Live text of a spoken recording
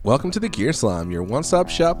Welcome to the Gear Slum, your one-stop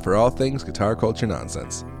shop for all things guitar culture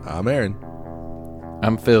nonsense. I'm Aaron.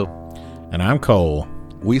 I'm Phil. And I'm Cole.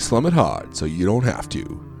 We slum it hard, so you don't have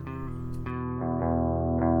to.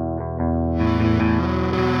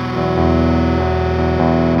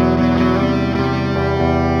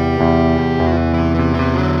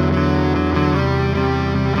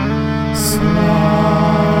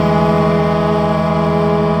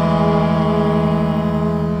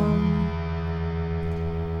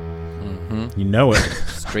 You know it.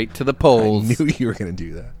 Straight to the polls. I knew you were going to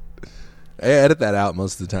do that. I edit that out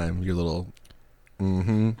most of the time, your little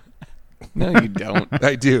No, you don't.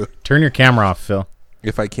 I do. Turn your camera off, Phil.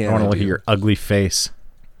 If I can. I want to look at your ugly face.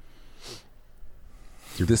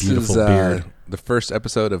 Your This beautiful is beard. the first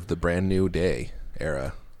episode of the brand new day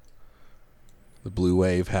era. The blue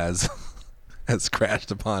wave has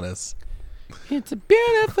crashed upon us. It's a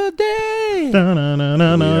beautiful day.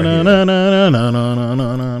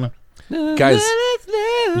 Guys,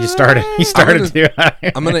 You started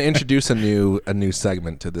to. I'm going to introduce a new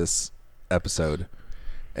segment to this episode,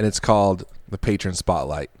 and it's called the Patron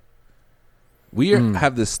Spotlight. We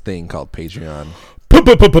have this thing called Patreon.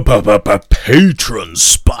 Patron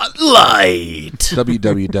Spotlight.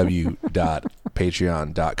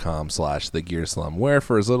 www.patreon.com/thegearslum, where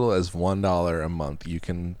for as little as $1 a month you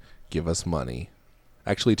can give us money.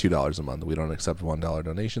 Actually, $2 a month. We don't accept $1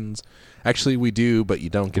 donations. Actually, we do, but you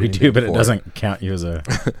don't get. We do, but it doesn't count you as a.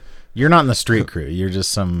 You're not in the street crew. You're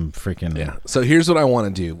just some freaking. Yeah. So here's what I want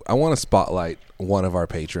to do. I want to spotlight one of our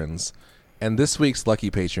patrons, and this week's lucky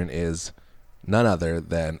patron is none other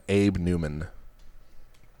than Abe Newman.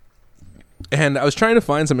 And I was trying to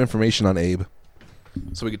find some information on Abe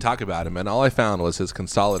so we could talk about him, and all I found was his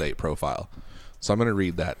Consolidate profile. So I'm going to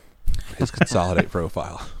read that, his Consolidate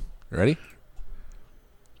profile. Ready?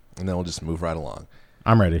 And then we'll just move right along.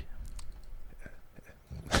 I'm ready.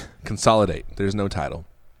 Consolidate. There's no title.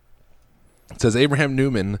 It says Abraham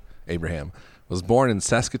Newman, was born in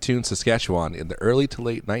Saskatoon, Saskatchewan in the early to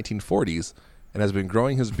late 1940s and has been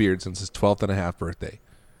growing his beard since his 12th and a half birthday.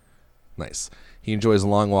 Nice. He enjoys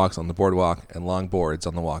long walks on the boardwalk and long boards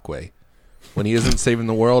on the walkway. When he isn't saving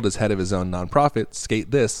the world as head of his own nonprofit,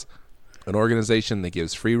 Skate This, an organization that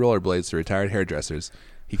gives free rollerblades to retired hairdressers,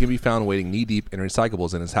 he can be found wading knee-deep in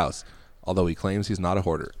recyclables in his house, although he claims he's not a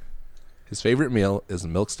hoarder. His favorite meal is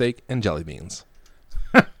milk steak and jelly beans.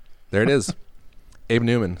 There it is. Abe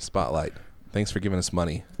Newman, Spotlight. Thanks for giving us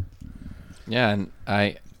money. Yeah, and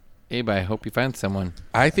Abe, I hope you find someone.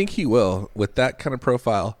 I think he will. With that kind of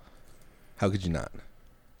profile, how could you not?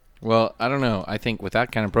 Well, I don't know. I think with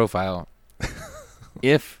that kind of profile,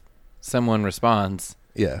 if someone responds,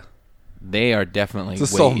 Yeah. they are definitely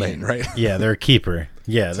It's a soulmate, right? Yeah, they're a keeper.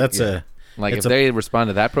 Yeah, that's a. Like, it's if they respond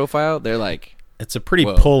to that profile, they're like... It's a pretty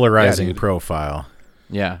Whoa. polarizing Yeah, dude. profile.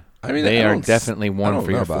 Yeah. I mean, they I are don't definitely one don't for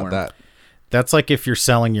know your about form. that. That's like if you're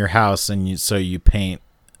selling your house and you paint,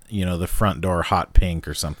 the front door hot pink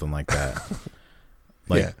or something like that.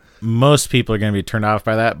 Yeah. Most people are going to be turned off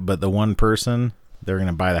by that, but the one person, they're going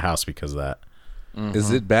to buy the house because of that. Mm-hmm. Is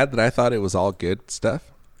it bad that I thought it was all good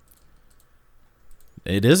stuff?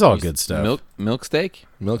 It is all good stuff. Milk steak?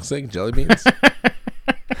 Milk steak, jelly beans,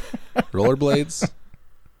 rollerblades,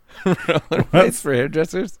 Rollerblades for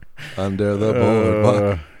hairdressers? under the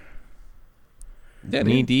boardwalk. Yeah,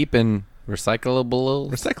 Knee deep in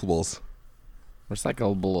recyclables.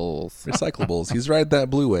 Recyclables. He's riding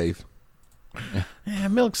that blue wave. Yeah,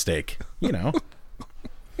 milk steak.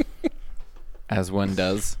 As one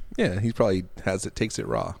does. Yeah, he probably takes it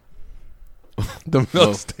raw. The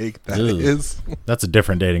milk steak, that Ew. is. That's a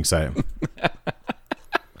different dating site.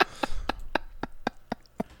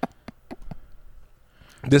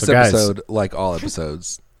 This So guys- episode, like all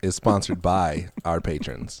episodes, is sponsored by our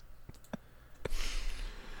patrons.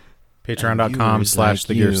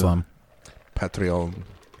 Patreon.com/thegearslum.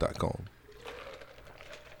 Patreon.com.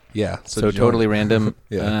 Yeah. So did you totally want- random.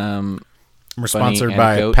 Yeah. We're Funny sponsored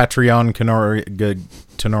by anecdote. Patreon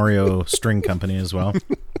Tenorio String Company as well.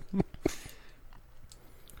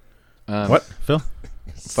 What, Phil?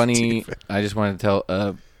 Funny. I just wanted to tell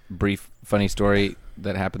a brief funny story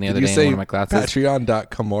that happened the Did other you day say in one of my classes.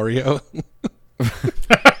 Patreon.comorio?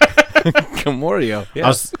 Camorio.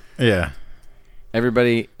 Yeah.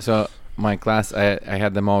 Everybody. So my class, I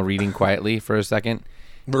had them all reading quietly for a second.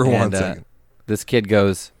 For And, 1 second. This kid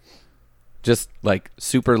goes, just like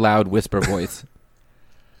super loud whisper voice.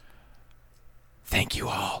 Thank you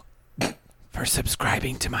all for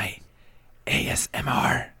subscribing to my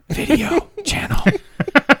ASMR video channel.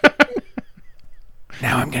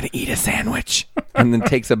 Now I'm going to eat a sandwich. And then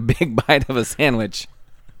takes a big bite of a sandwich.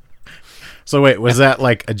 So wait, was that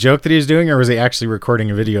like a joke that he was doing, or was he actually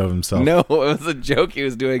recording a video of himself? No, it was a joke he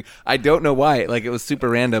was doing. I don't know why. Like, it was super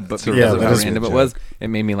random, but because Yeah, of that how is a random it joke. was, it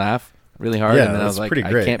made me laugh really hard. Yeah, And then I that's was like, pretty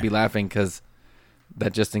I great. can't be laughing because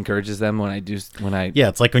that just encourages them when I do. Yeah,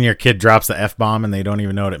 it's like when your kid drops the F-bomb and they don't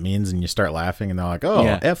even know what it means, and you start laughing, and they're like, "Oh,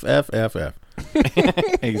 Yeah. F F F F."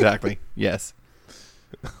 Exactly. Yes.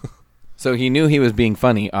 So he knew he was being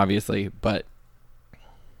funny, obviously, but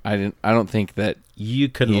I don't think that. You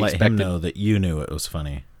couldn't He let him expected- know that you knew it was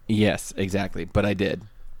funny. Yes, exactly. But I did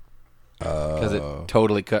because it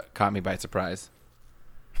totally caught me by surprise.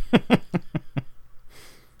 It was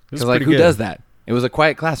Because like, pretty who good. does that? It was a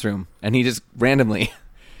quiet classroom, and he just randomly.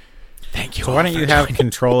 Thank you. So why don't you have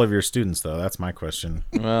control of your students, though? That's my question.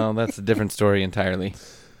 Well, that's a different story entirely.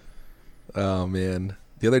 Oh man,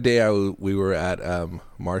 the other day we were at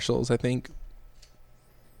Marshall's, I think,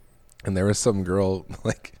 and there was some girl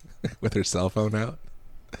like with her cell phone out,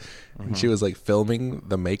 and she was like filming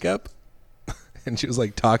the makeup, and she was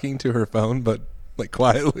like talking to her phone, but like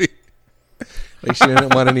quietly, like she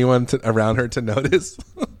didn't want anyone around her to notice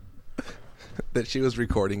that she was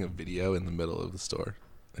recording a video in the middle of the store.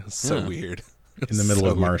 It was so Yeah. weird. In the middle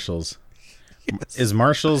of weird. Marshall's. Yes. Is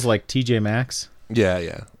Marshall's like TJ Maxx?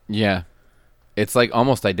 Yeah. Yeah, it's like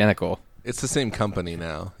almost identical. It's the same company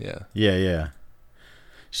now. Yeah. Yeah.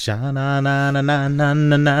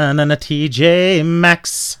 Sha-na-na-na-na-na-na-na-na TJ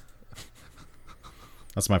Maxx.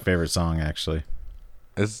 That's my favorite song, actually.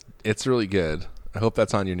 It's really good. I hope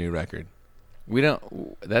that's on your new record. We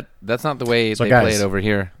don't. That's not the way So they play guys- it over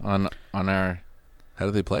here on our. How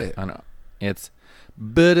do they play it? It's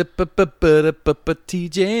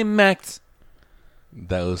TJ Maxx.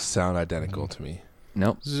 Those sound identical to me.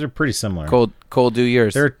 Nope. These are pretty similar. Cole, do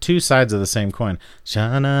yours. There are two sides of the same coin.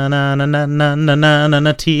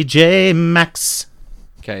 Sha-na-na-na-na-na-na-na TJ Maxx.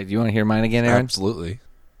 Okay, do you want to hear mine again, Aaron? Absolutely.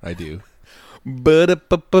 I do. TJ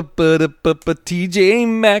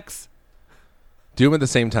Maxx. Do them at the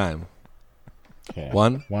same time. Okay.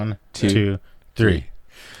 One, 1, two, 2, 3.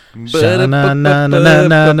 TJ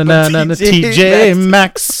TJ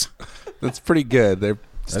Maxx. That's pretty good. They're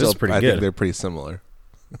still pretty I good. think they're pretty similar.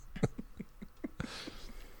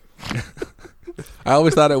 I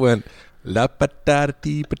always thought it went la pa da da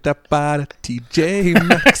dee ba da ba da TJ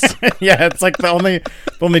Maxx. Yeah, it's like the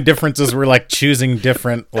only difference is we're like choosing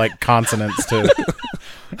different like consonants to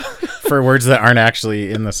for words that aren't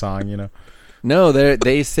actually in the song, you know. No, there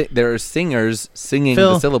are singers singing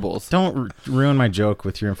Phil, the syllables. Don't ruin my joke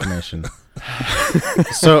with your information.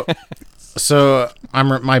 So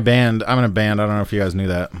I'm in a band. I don't know if you guys knew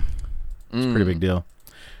that. It's a pretty big deal.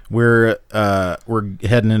 We're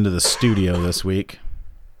heading into the studio this week.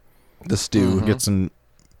 The stew. Get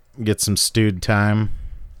some stewed time.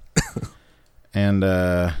 And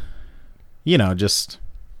just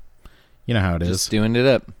you know how it is. Just doing it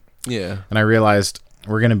up. Yeah. And I realized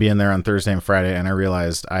we're going to be in there on Thursday and Friday, and I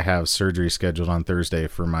realized I have surgery scheduled on Thursday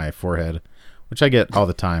for my forehead, which I get all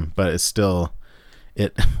the time, but it's still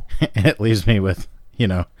it leaves me with,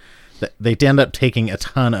 they end up taking a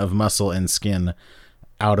ton of muscle and skin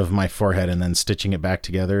out of my forehead and then stitching it back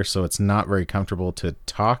together, so it's not very comfortable to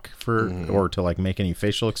talk or to like make any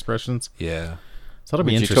facial expressions. Yeah. So that'll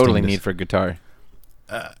be Which you interesting. totally need for guitar.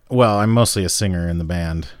 Well, I'm mostly a singer in the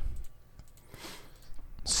band.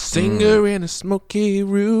 Singer in a smoky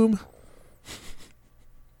room.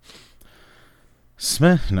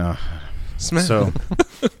 No. Smash. So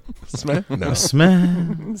Smash.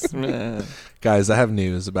 No. Guys, I have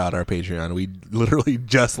news about our Patreon. We literally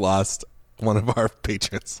just lost one of our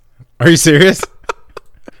patrons. Are you serious?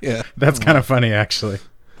 Yeah. That's kind of funny, actually.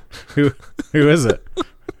 Who is it?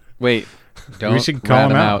 Wait, don't should call rat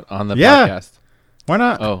him him out. out on the Yeah. podcast. Why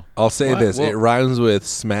not? Oh, I'll say What? this. Well- It rhymes with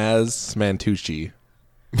Smaz Smantucci.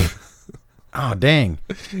 Oh, dang.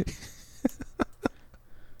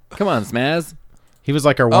 come on, Smaz. He was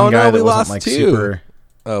like our one Oh, no, guy that we wasn't lost like two. super.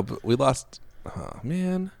 Oh, but we lost. Oh,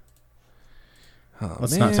 man.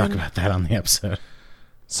 Let's not talk about that on the episode.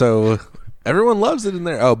 So everyone loves it in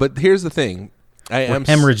there. Oh, but here's the thing. I am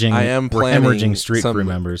we're planning hemorrhaging Street some Crew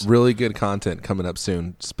members. really good content coming up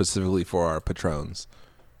soon, specifically for our patrons.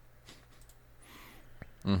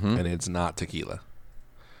 And it's not tequila.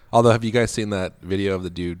 Although, have you guys seen that video of the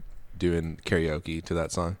dude doing karaoke to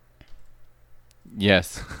that song?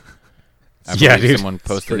 Yes. I Yeah, believe dude. someone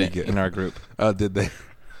posted pretty it good. in our group. Oh, did they?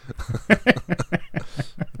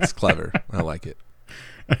 It's clever. I like it.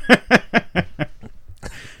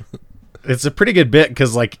 It's a pretty good bit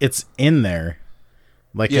because like it's in there,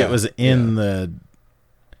 like Yeah, it was in the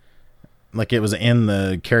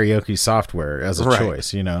karaoke software as a Right.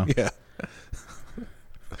 choice, Yeah.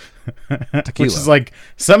 Tequila. Which is like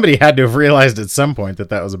somebody had to have realized at some point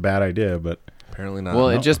that was a bad idea, but Apparently not. Well,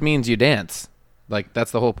 it just means you dance. Like,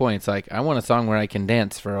 that's the whole point. It's like, I want a song where I can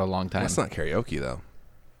dance for a long time. That's not karaoke, though.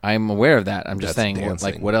 I'm aware of that. I'm just That's saying,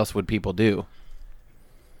 dancing. what else would people do?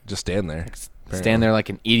 Just stand there. Stand there like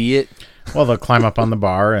an idiot? well, they'll climb up on the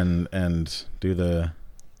bar and do the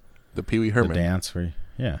The Pee Wee the Herman. dance where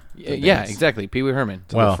Yeah, dance. exactly. Pee Wee Herman.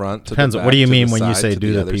 To well, the front, to depends. the back, What do you to mean the when you side, say to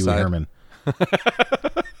do the other Pee Wee side. Herman?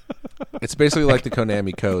 It's basically like the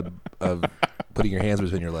Konami code of putting your hands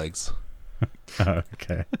between your legs.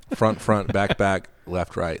 Okay. Front, back,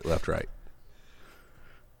 left, right.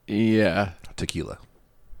 Yeah. Tequila.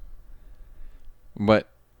 But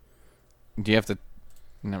do you have to...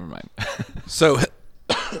 Never mind. So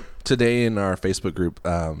today in our Facebook group,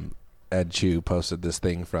 Ed Chu posted this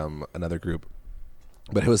thing from another group,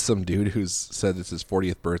 but it was some dude who's said it's his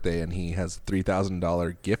 40th birthday and he has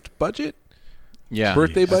 $3,000 gift budget, Yeah.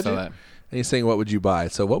 birthday I saw budget, that. and he's saying, "What would you buy?"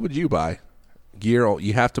 So what would you buy? Gear.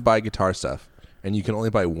 You have to buy guitar stuff, and you can only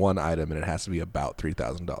buy one item, and it has to be about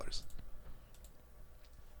 $3,000.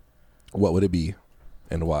 What would it be,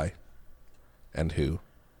 and why, and who,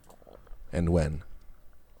 and when,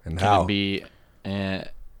 and Can how? it be a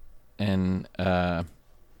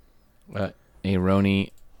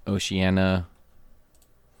Roni Oceana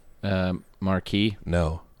marquee?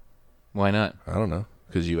 No, Why not? I don't know,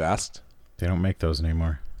 because you asked. They don't make those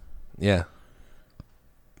anymore. Yeah.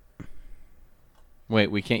 Wait,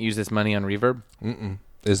 we can't use this money on reverb? Mm-mm.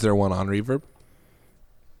 Is there one on Reverb?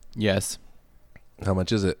 Yes. How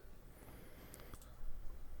much is it?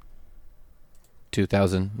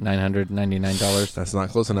 $2,999. That's not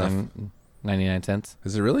close enough. 99 cents.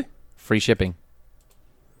 Is it really? Free shipping.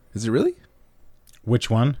 Is it really? Which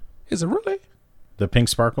one? Is it really? The pink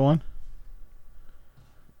sparkle one?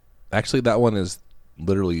 Actually, that one is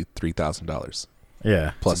literally $3,000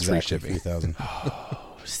 Yeah. plus it's free exactly shipping. 3,000.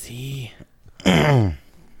 Oh, see. Damn.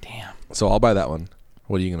 So I'll buy that one.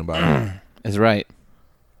 What are you gonna buy? Is right.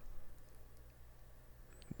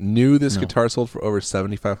 Knew this No. guitar sold for over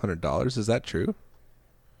 $7,500. Is that true?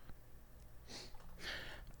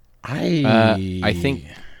 I think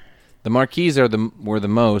the marquees were the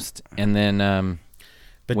most, and then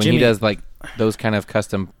But when Jimmy, he does like those kind of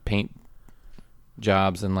custom paint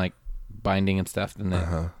jobs and like binding and stuff, then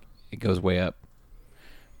it goes way up.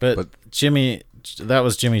 but Jimmy, that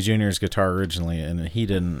was Jimmy Jr.'s guitar originally, and he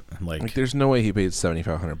didn't Like, there's no way he paid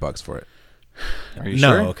 $7,500 for it. Are you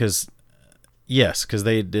sure? No, because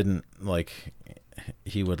they didn't like.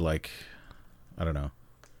 He would like, I don't know.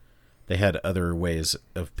 They had other ways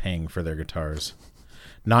of paying for their guitars,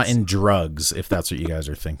 not in drugs. If that's what you guys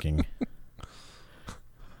are thinking.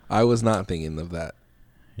 I was not thinking of that.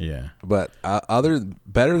 Yeah. But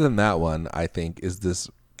better than that one, I think, is this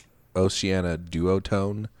Oceana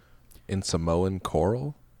duotone in Samoan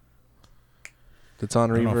coral. That's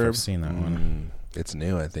on I don't know if Reverb. I've seen that one. It's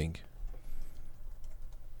new, I think.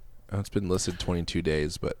 Oh, it's been listed 22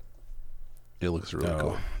 days, but it looks really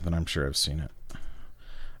cool. Then I'm sure I've seen it.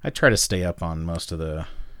 I try to stay up on most of the.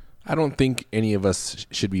 I don't think any of us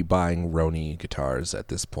should be buying Roni guitars at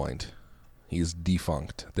this point. He's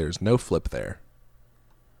defunct. There's no flip there.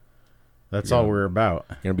 That's all we're about.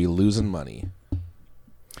 You're going to be losing money.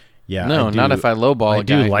 Yeah. No, not if I lowball a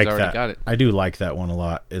guy who's already that. got it. I do like that one a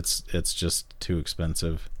lot. It's just too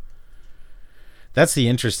expensive. That's the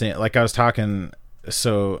interesting. Like I was talking.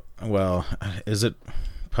 So, well, is it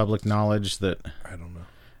public knowledge that I don't know.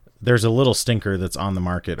 there's a little stinker that's on the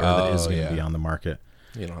market or that is going to be on the market?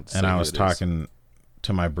 You don't have to And say I who was it is. talking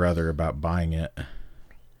to my brother about buying it.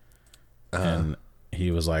 And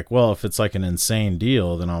he was like, well, if it's like an insane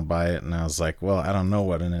deal, then I'll buy it. And I was like, well, I don't know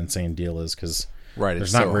what an insane deal is because Right, there's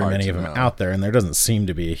it's not so very hard many to of them know. out there. And there doesn't seem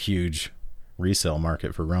to be a huge resale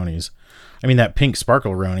market for Ronis. I mean, that pink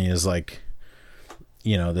sparkle Roni is like,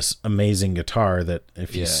 this amazing guitar that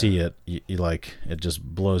if you see it, you like, it just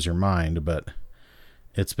blows your mind. But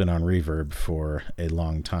it's been on Reverb for a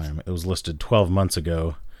long time. It was listed 12 months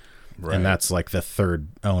ago. Right. And that's like the third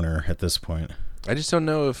owner at this point. I just don't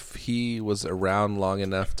know if he was around long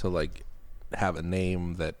enough to like have a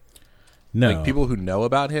name that like people who know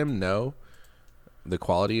about him know the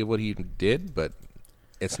quality of what he did, but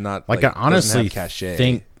it's not like I doesn't honestly have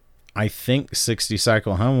cachet. I think 60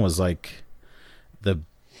 Cycle Hum was like the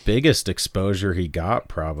biggest exposure he got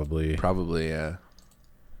probably. Probably, yeah.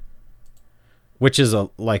 Which is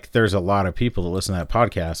there's a lot of people that listen to that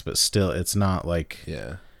podcast, but still it's not like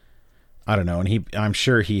Yeah. I don't know. And I'm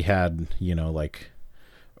sure he had,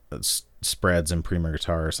 spreads in Premier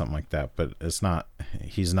Guitar or something like that, but he's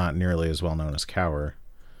not nearly as well known as Cower.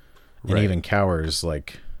 And Right. even Cower's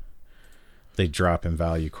like, they drop in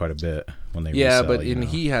value quite a bit when they Yeah, resell, but he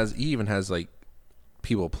even has like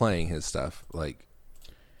people playing his stuff, like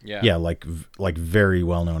like very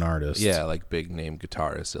well known artists. yeah, like big name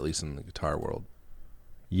guitarists, at least in the guitar world.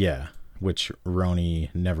 Yeah, which Roney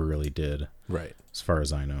never really did, Right. as far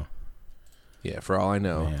as I know. Yeah, for all I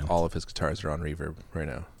know, Man. all of his guitars are on reverb right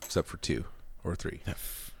now, except for 2 or 3.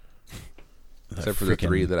 Except for the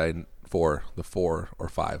 3 that I 4, the 4 or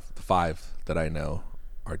 5, the 5 that I know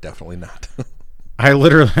are definitely not.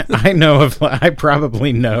 I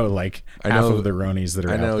probably know like half of the Ronies that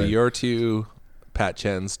are I know out there. your 2, Pat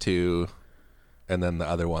Chen's 2, and then the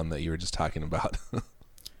other one that you were just talking about.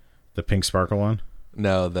 The Pink Sparkle one?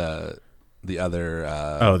 No, the other.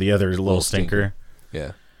 The other little stinker.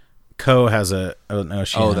 Yeah. Co has a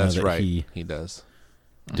Oceana. That's that right. He does.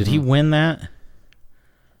 Did he win that?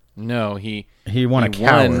 No, he won a won-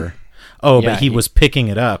 Cower. Yeah, but he was picking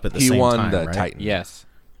it up at the same time. He won the right? Titan. Yes.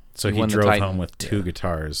 So He he won the drove Titan. home with 2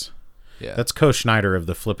 guitars. Yeah. That's Co Schneider of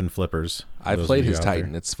the Flippin' Flippers. I those played of you his out there.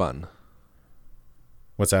 Titan. It's fun.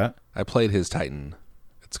 What's that? I played his Titan.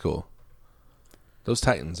 It's cool. Those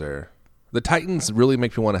Titans really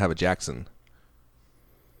make me want to have a Jackson.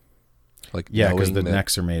 Like Yeah, because the knowing that-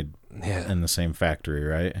 necks are made Yeah. in the same factory,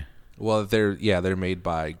 right? Well, they're made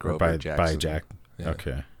by Or Grover Jackson. by Jack. Yeah.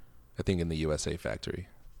 Okay. I think in the USA factory.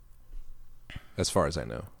 As far as I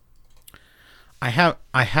know. I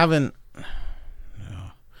haven't.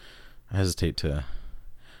 I hesitate to.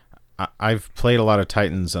 I've played a lot of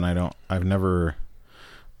Titans, and I've never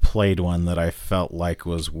played one that I felt like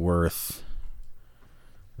was worth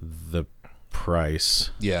the price.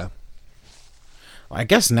 Yeah. I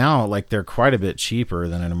guess now, like, they're quite a bit cheaper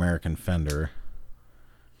than an American Fender,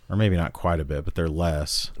 or maybe not quite a bit, but they're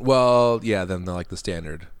less. Well, yeah, than the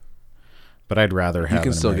standard. But I'd rather have You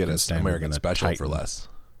can an still American get an Standard American than a Special for Titan. less.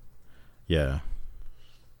 Yeah.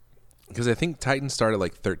 Because I think Titan started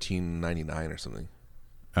like $13.99 or something.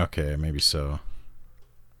 Okay, maybe so.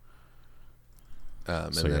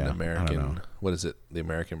 And So, then yeah, I don't American, know. what is it? The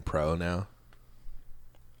American Pro now.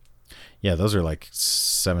 Yeah, those are like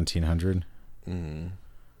 1,700.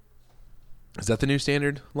 Is that the new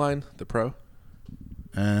standard line? The Pro?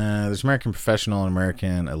 There's American Professional and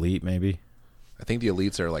American Elite, maybe. I think the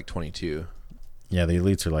Elites are like 22. Yeah, the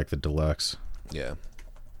Elites are like the deluxe. Yeah.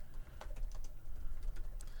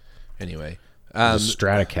 Anyway, The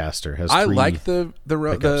Stratocaster has. I 3 like the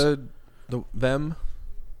pickups. them.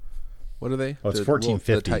 What are they? Oh, it's The-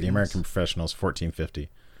 1450. The Titans? American Professional is 1450.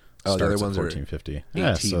 Oh, the Starts other at ones are 1450.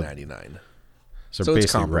 Yeah, so $18.99. so So it's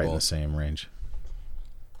basically right in comparable. the same range.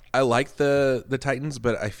 I like the Titans,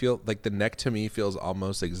 but I feel like the neck to me feels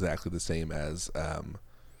almost exactly the same as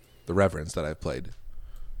the Reverence that I've played.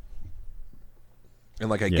 And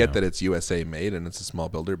like I Yeah. get that it's USA made and it's a small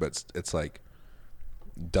builder, but it's like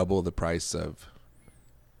double the price of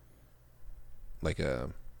like a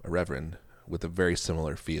Reverend with a very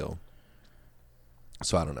similar feel.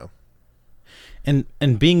 So I don't know. And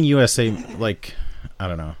being USA, like, I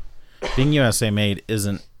don't know, being USA made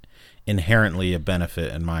isn't inherently a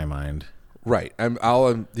benefit in my mind. Right.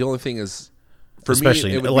 The only thing is, for Especially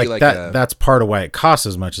me, it would like, be like that. That's part of why it costs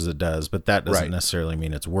as much as it does, but that doesn't Right. necessarily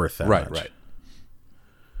mean it's worth that right, much. right.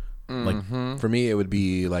 Like, For me, it would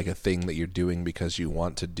be like a thing that you're doing because you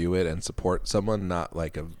want to do it and support someone, not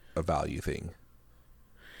like a value thing.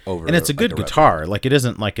 and it's a like good Reverend. guitar. Like, it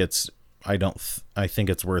isn't like it's. I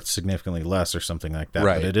think it's worth significantly less or something like that.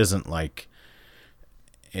 Right. But it isn't like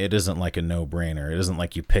a no-brainer. It isn't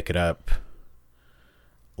like you pick it up.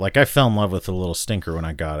 Like, I fell in love with the little stinker when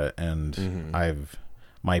I got it, and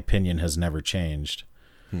my opinion has never changed.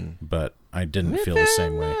 But I didn't feel the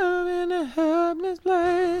same way.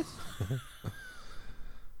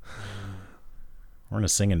 We're in a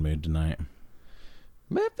singing mood tonight.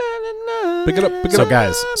 Pick it up. So,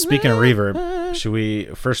 guys, speaking of reverb, should we,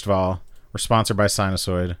 first of all, we're sponsored by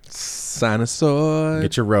Sinusoid. Sinusoid.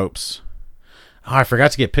 Get your ropes. Oh, I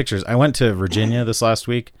forgot to get pictures. I went to Virginia this last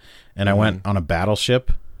week, and I went on a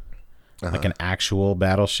battleship, like an actual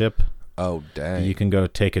battleship. Oh, dang. You can go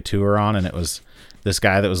take a tour on, and it was this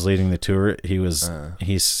guy that was leading the tour.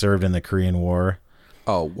 He served in the Korean War,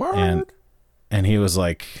 Oh, word. and he was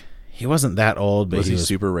like, he wasn't that old, but was he was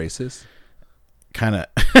super racist? kind of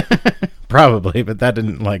probably, but that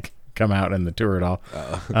didn't like come out in the tour at all.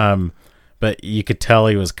 But you could tell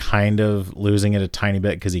he was kind of losing it a tiny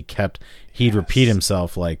bit because he'd repeat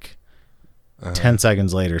himself like 10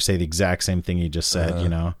 seconds later, say the exact same thing he just said, you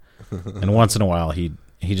know. And once in a while he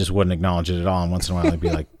just wouldn't acknowledge it at all, and once in a while he'd be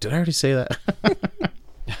like, did I already say that?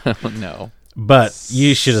 No. But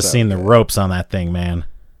you should have So seen the ropes on that thing, man.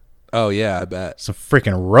 Oh, yeah, I bet. Some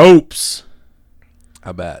freaking ropes.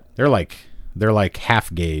 I bet. They're like They're like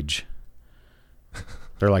half gauge.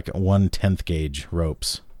 They're like 1/10 gauge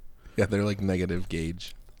ropes. Yeah, they're like negative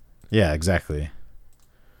gauge. Yeah, exactly.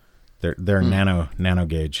 They're nano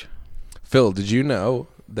gauge. Phil, did you know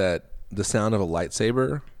that the sound of a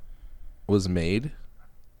lightsaber was made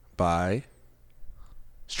by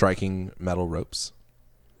striking metal ropes?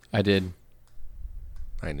 I did.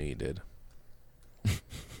 I knew you did.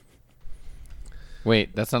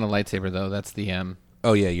 Wait, that's not a lightsaber though. That's the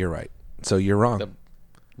Oh yeah, you're right. So you're wrong.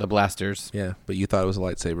 the blasters. Yeah, but you thought it was a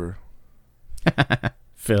lightsaber.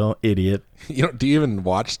 Phil, idiot. You know? Do you even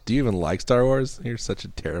like Star Wars? You're such a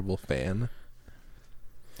terrible fan.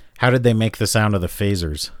 How did they make the sound of the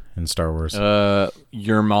phasers in Star Wars?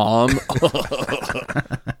 Your mom.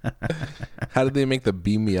 How did they make the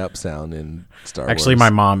beam me up sound in Star Wars? Actually,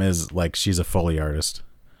 my mom is like, she's a Foley artist.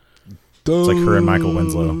 It's like her and Michael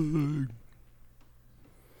Winslow.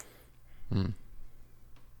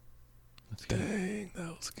 Dang,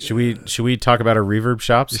 that was good. Should we talk about our reverb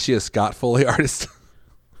shops? Is she a Scott Foley artist?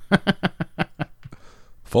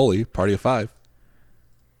 Foley, Party of Five.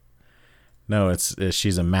 No,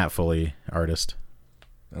 she's a Matt Foley artist.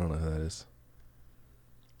 I don't know who that is.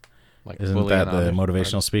 Like Isn't fully that an the Amish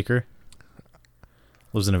motivational artist. speaker?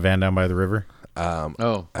 Lives in a van down by the river.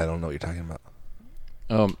 Oh, I don't know what you're talking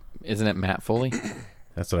about. Isn't it Matt Foley?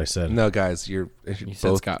 That's what I said. No, guys, you're said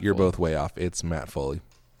both Scott you're Foley. both way off. It's Matt Foley.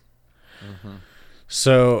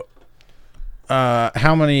 So,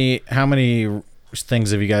 how many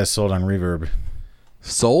things have you guys sold on Reverb?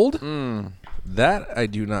 Sold? That I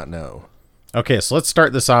do not know. Okay, so let's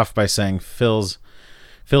start this off by saying Phil's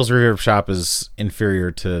Reverb shop is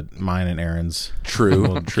inferior to mine and Aaron's. True.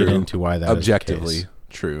 We'll True. get into why that is the objectively case.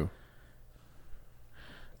 true.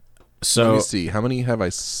 Let So, me see. How many have I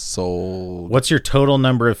sold? what's your total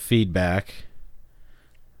number of feedback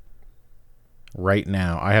right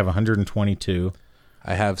now? I have 122.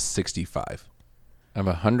 I have 65. I have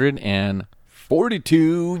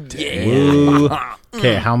 142. Yeah. Woo.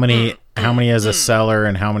 Okay, how many as a seller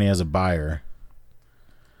and how many as a buyer?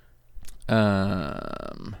 How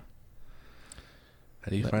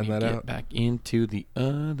do you find that get out? back into the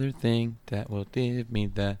other thing that will give me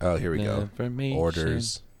that. Oh, here we go. Information.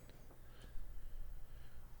 Orders.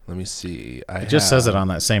 Let me see. It just says it on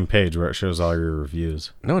that same page where it shows all your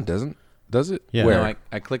reviews. No, it doesn't. Does it? Yeah. Where? No,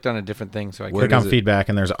 I clicked on a different thing, so I Where Click does on it- feedback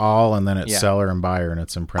and there's all, and then it's Yeah. seller and buyer, and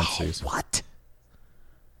it's in parentheses. What?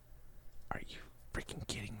 Are you freaking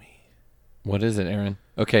kidding me? What is it, Aaron?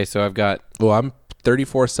 Okay, so I've got Well, I'm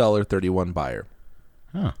 34 seller, 31 buyer.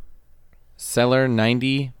 Huh. seller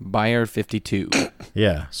 90, buyer 52.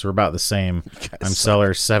 Yeah, so we're about the same. I'm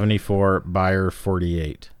seller 74, buyer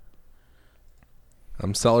 48.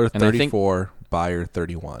 I'm seller And I think- 34, buyer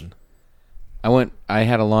 31. I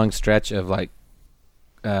had a long stretch of like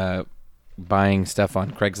buying stuff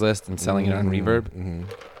on Craigslist and selling it on Reverb. Mm-hmm.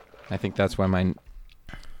 I think that's why mine.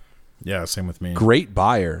 Yeah, same with me. Great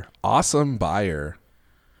buyer. Awesome buyer.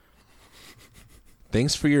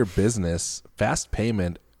 Thanks for your business. Fast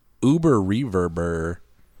payment. Uber Reverber.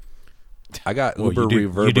 I got Well, Uber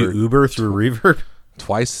Reverber You do Uber through Reverb?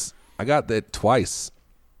 twice. I got that twice.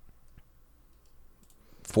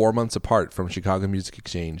 4 months apart from Chicago Music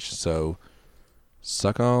Exchange. So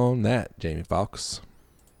suck on that, Jamie Foxx.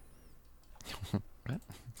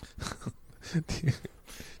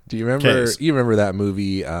 Do you remember? Okay. You remember that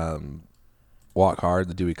movie, Walk Hard,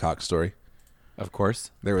 the Dewey Cox story? Of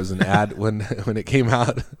course. There was an ad when it came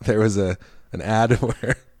out. There was an ad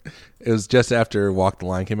where it was just after Walk the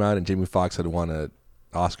Line came out, and Jamie Foxx had won an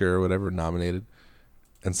Oscar or whatever, nominated.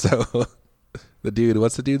 And so the dude,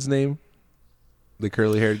 what's the dude's name? The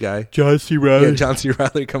curly-haired guy, John C. Reilly. Yeah, John C.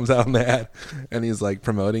 Reilly comes out on the ad, and he's like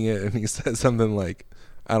promoting it, and he says something like,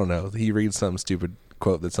 I don't know. He reads some stupid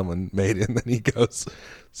quote that someone made, and then he goes,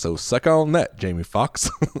 "So suck on that, Jamie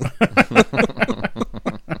Foxx."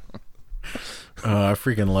 I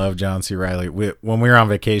freaking love John C. Reilly. When we were on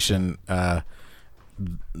vacation,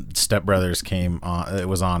 Step Brothers came on. It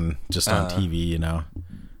was on just on TV, you know,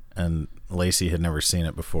 and Lacey had never seen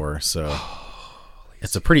it before, so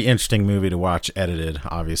it's a pretty interesting movie to watch edited,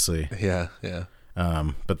 obviously. Yeah.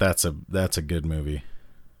 But that's a good movie.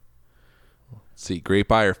 See, great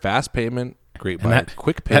buyer, fast payment. Great And buyer,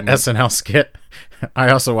 quick payment. That SNL skit. I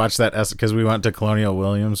also watched that because we went to Colonial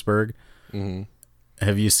Williamsburg. Mhm.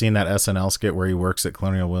 Have you seen that SNL skit where he works at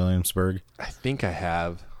Colonial Williamsburg? I think I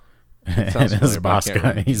have. And Sounds his familiar, but I boss can't guy,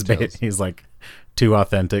 remember details. he's like too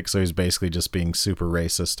authentic, so he's basically just being super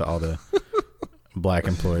racist to all the black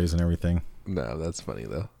employees and everything. No, that's funny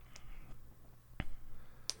though.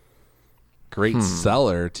 Great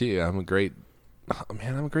seller too. I'm a great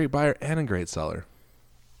buyer and a great seller.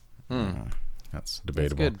 That's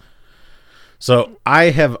debatable. That's good. So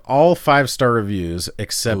I have all 5-star reviews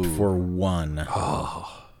except for one.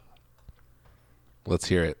 Let's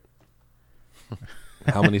hear it.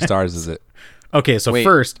 How many stars is it? Okay, so Wait,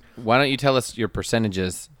 first, why don't you tell us your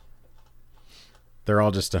percentages? they're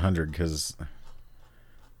all just 100 because...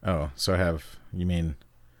 Oh, so I have... You mean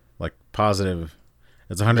like positive...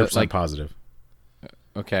 It's 100% Like- positive.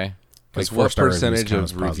 Okay. Like, 'Cause 4-star what reviews percentage count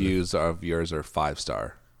as of positive. reviews of yours are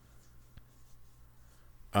 5-star?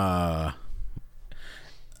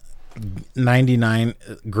 99,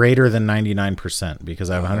 greater than 99%, because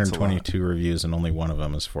I have Oh, that's a lot. 122 reviews and only one of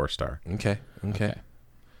them is 4-star. Okay.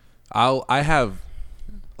 I have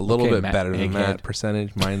a little Okay, bit Matt better than Egghead. that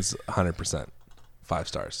percentage. Mine's 100%, 5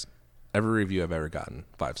 stars. Every review I've ever gotten,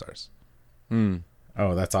 5 stars.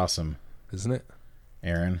 Oh, that's awesome, Isn't it?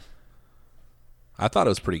 Aaron. I thought it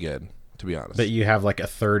was pretty good, to be honest. But you have like a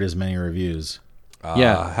third as many reviews.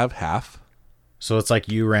 Yeah. I have half. So it's like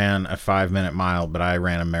you ran a 5-minute mile, but I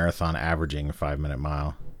ran a marathon averaging a 5-minute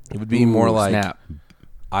mile. It would be more like Snap.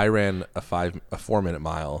 I ran a 4-minute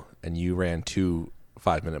mile and you ran 2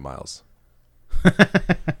 5-minute miles.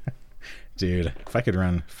 Dude, if I could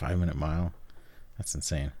run a 5-minute mile, that's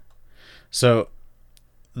insane. So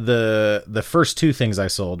the first 2 things I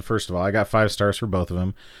sold, first of all, I got 5 stars for both of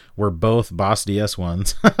them, were both Boss DS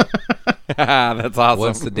ones. That's awesome.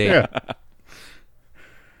 What's the date?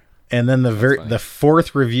 And then funny. the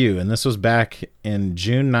 4th review, and this was back in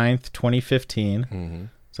June 9th, 2015. Mm-hmm.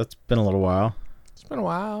 So that's been a little while. It's been a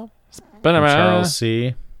while. From Charles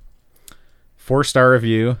C. 4-star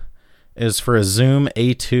review is for a Zoom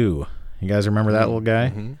A2. You guys remember that little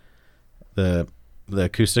guy? Mm-hmm. The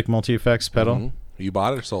acoustic multi-effects pedal? Mm-hmm. You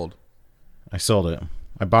bought it or sold? I sold it.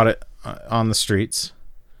 I bought it on the streets,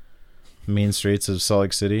 mean streets of Salt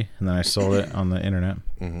Lake City, and then I sold it on the internet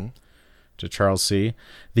to Charles C.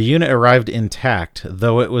 The unit arrived intact,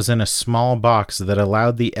 though it was in a small box that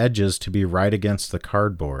allowed the edges to be right against the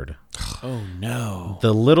cardboard. Oh, no.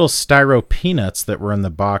 The little styro peanuts that were in the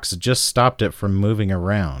box just stopped it from moving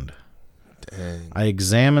around. Dang. I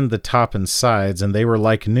examined the top and sides, and they were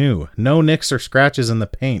like new. No nicks or scratches in the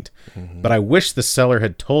paint. But I wish the seller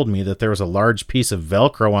had told me that there was a large piece of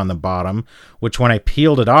Velcro on the bottom, which when I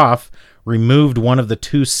peeled it off, removed one of the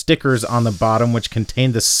 2 stickers on the bottom, which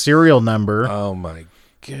contained the serial number. Oh my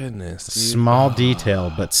goodness. Dude. Small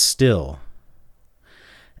detail, but still.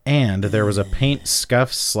 And there was a paint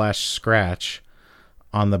scuff/scratch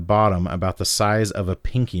on the bottom about the size of a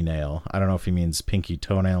pinky nail. I don't know if he means pinky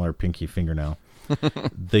toenail or pinky fingernail.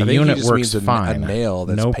 The he unit just works means a fine. nail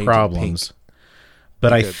that's no painted problems. pink.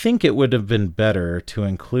 But I Good. think it would have been better to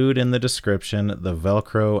include in the description the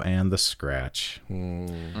Velcro and the scratch.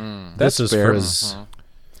 That's This is fair. for a So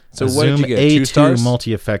a what did Zoom you get? 2 A2 stars?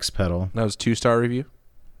 multi-effects pedal. That was 2-star review?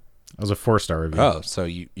 It was a 4-star review. Oh, so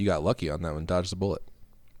you got lucky on that one. Dodged the bullet.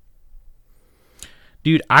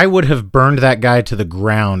 Dude, I would have burned that guy to the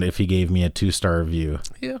ground if he gave me a 2-star review.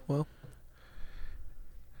 Yeah, well.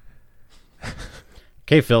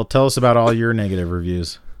 Okay, Phil, tell us about all your negative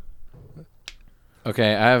reviews.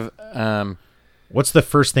 Okay, I have... What's the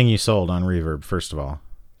first thing you sold on Reverb, first of all?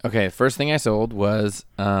 Okay, first thing I sold was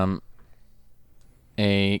a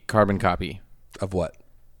carbon copy. Of what?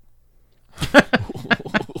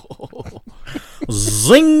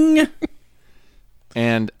 Zing!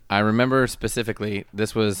 And I remember specifically,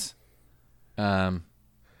 this was... Have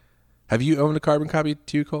you owned a carbon copy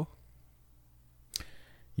too, Cole?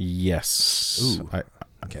 Yes. Ooh.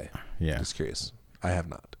 Okay. Yeah. Just curious. I have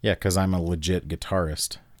not. Yeah, because I'm a legit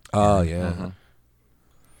guitarist. Oh, yeah.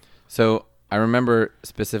 So I remember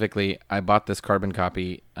specifically, I bought this carbon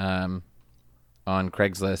copy on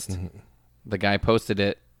Craigslist. The guy posted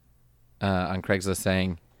it on Craigslist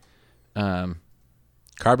saying, Carbon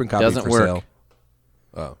copy doesn't for work. sale.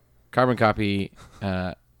 Oh. Carbon copy,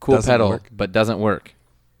 cool Doesn't pedal, work. but doesn't work.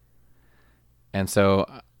 And so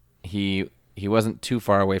he wasn't too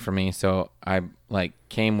far away from me, so I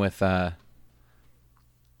came with a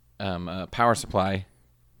power supply,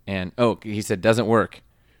 and he said doesn't work.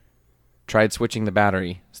 Tried switching the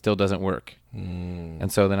battery, still doesn't work.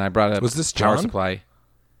 And so then I brought a Was this power John? supply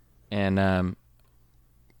and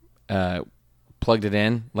plugged it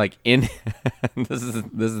in. This is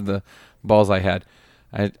the balls I had.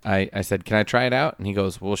 I said, "Can I try it out?" And he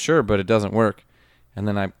goes, "Well, sure, but it doesn't work." And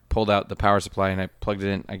then I pulled out the power supply and I plugged it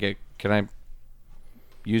in. "Can I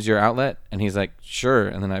use your outlet?" And he's like, "Sure."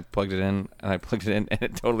 And then I plugged it in and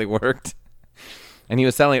it totally worked. And he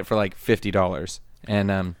was selling it for like $50. And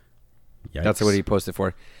that's Yikes. what he posted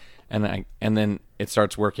for. And then it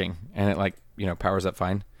starts working and it powers up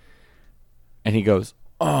fine. And he goes,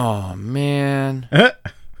 "Oh man."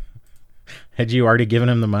 Had you already given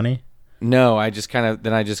him the money? No, I just kind of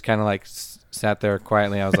like sat there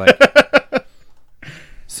quietly. I was like,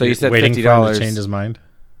 so you said waiting $50. for him to change his mind?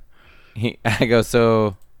 I go,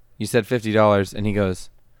 so you said $50, and he goes,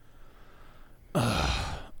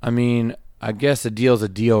 I mean, I guess a deal's a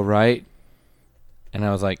deal, right? And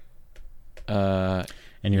I was like, and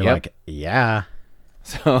you're yep. like, yeah.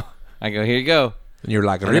 So I go, here you go. And you're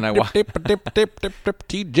like, And then I wa-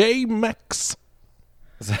 TJ Maxx.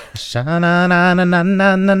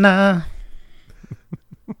 Sha-na-na-na-na-na-na.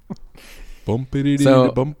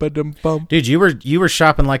 So, Bump. dude, you were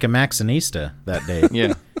shopping like a Maxxinista that day.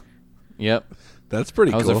 Yeah. Yep. That's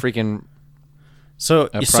pretty I was cool. a freaking So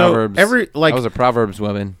every I was a Proverbs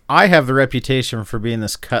woman. I have the reputation for being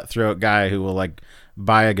this cutthroat guy who will like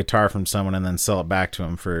buy a guitar from someone and then sell it back to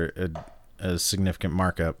him for a significant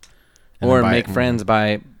markup, Or make friends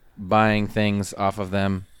by buying things off of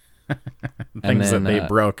them. things then, that they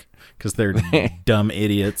broke because they're dumb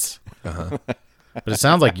idiots. Uh-huh. But it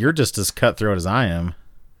sounds like you're just as cutthroat as I am.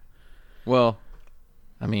 Well,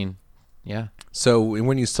 I mean, yeah. So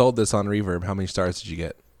when you sold this on Reverb, how many stars did you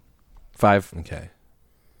get? 5. Okay.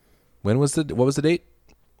 What was the date?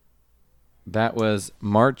 That was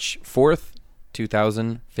March 4th,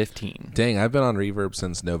 2015. Dang, I've been on Reverb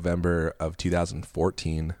since November of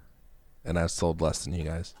 2014, and I've sold less than you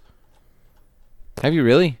guys. Have you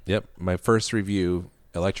really? Yep. My first review,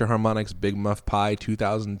 Electro Harmonix Big Muff Pie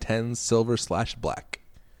 2010 silver/black.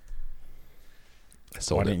 I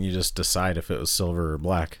sold Why it didn't you just decide if it was silver or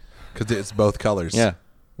black? because it's both colors. Yeah.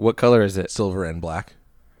 What color is it? Silver and black.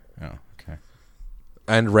 Oh, okay.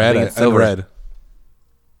 And red. think it's And silver. red.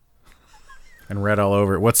 And red all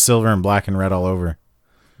over. What's silver and black and red all over?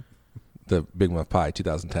 The Big Muff Pie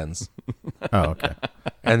 2010s. Oh, okay.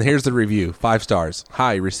 And here's the review. 5 stars.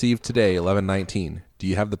 Hi, received today, 11/19. Do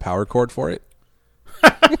you have the power cord for it?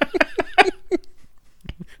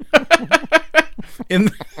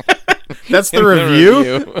 That's the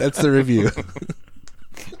review? That's the review.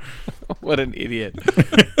 What an idiot.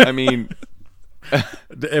 I mean,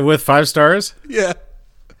 With 5 stars? Yeah.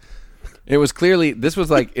 it was clearly, this was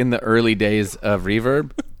like in the early days of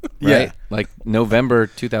Reverb, right? Yeah. Like November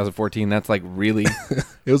 2014. That's like really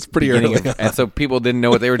It was pretty beginning early. of, and so people didn't know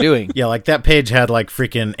what they were doing. Yeah, like that page had like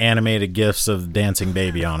freaking animated GIFs of dancing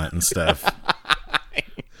baby on it and stuff.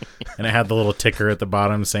 And it had the little ticker at the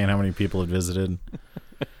bottom saying how many people had visited.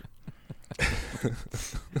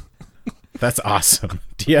 That's awesome.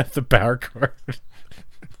 Do you have the power cord?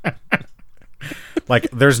 Like,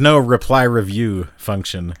 there's no reply review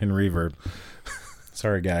function in Reverb.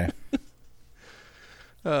 Sorry, guy.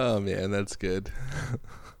 Oh, man, that's good.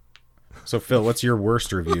 So, Phil, what's your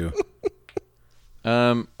worst review?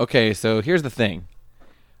 Okay, so here's the thing.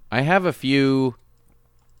 I have a few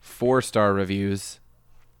 4-star reviews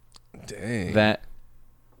Dang. that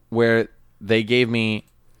where they gave me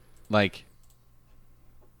like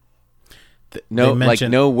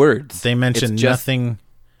no words. They mentioned It's just- nothing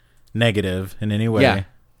negative in any way. Yeah.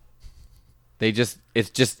 It's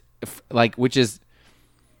just like, which is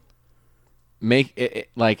make it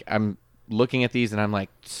like, I'm looking at these and I'm like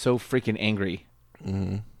so freaking angry.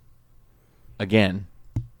 Mm-hmm. Again,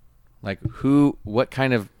 like what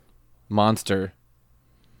kind of monster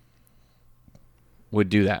would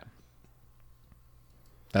do that?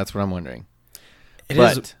 That's what I'm wondering.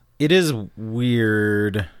 It is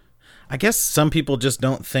weird. I guess some people just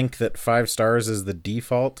don't think that 5 stars is the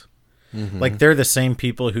default. Mm-hmm. Like, they're the same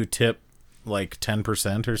people who tip like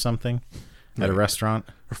 10% or something at a restaurant.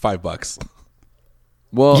 Or $5.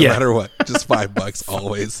 Well, No matter what. Just $5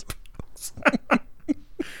 always.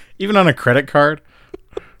 Even on a credit card.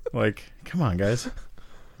 Like, come on, guys.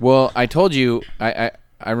 well, I told you, I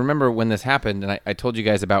remember when this happened, and I told you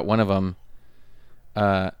guys about one of them.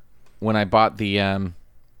 When I bought the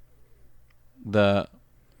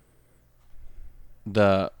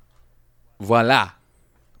Voila,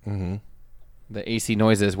 Mm-hmm. the AC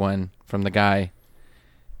Noises one from the guy,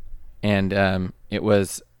 and it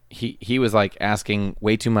was he was like asking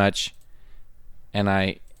way too much, and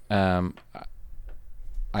I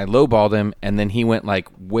lowballed him, and then he went like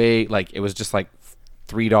way, like it was just like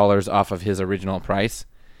 $3 off of his original price,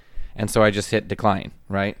 and so I just hit decline,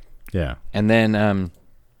 right? Yeah. And then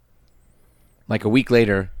like a week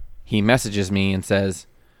later, he messages me and says,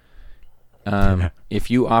 if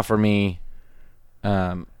you offer me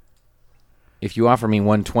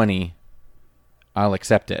 120, I'll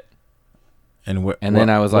accept it. And then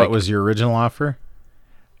I was like, what was your original offer?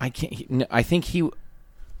 I can't. I think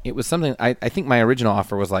it was something. I think my original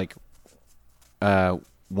offer was like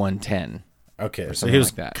 110. Okay, so something he was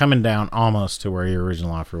like that. coming down almost to where your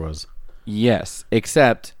original offer was. Yes,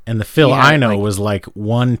 except And the Phil he had, I know like- was like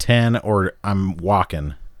 110 or I'm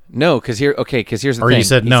walking. no, because here's the Or thing. you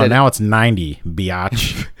said He no, now it's 90,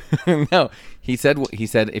 biatch. no, he said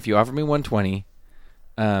if you offer me 120,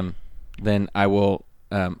 then I will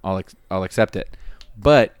I'll accept it.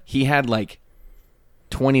 But he had like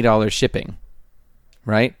 $20 shipping,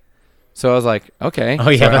 right? So I was like, okay. Oh,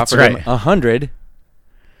 yeah, so I that's offered him right. 100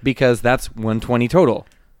 because that's 120 total,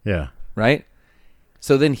 Yeah. right?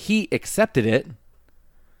 So then he accepted it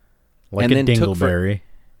Like And a then took dingleberry.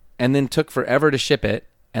 and then took forever to ship it.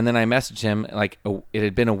 And then I messaged him like it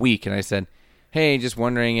had been a week, and I said, "Hey, just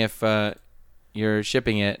wondering if you're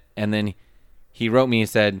shipping it." And then he wrote me.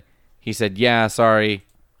 He said, "Yeah, sorry,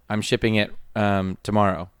 I'm shipping it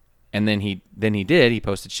tomorrow." And then he did. He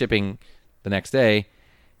posted shipping the next day,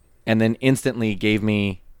 and then instantly gave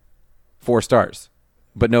me 4 stars,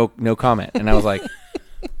 but no comment. And I was like,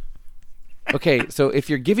 "Okay, so if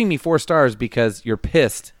you're giving me 4 stars because you're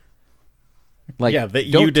pissed." Like, Yeah, that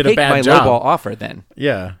you don't did a take bad my job. lowball offer then.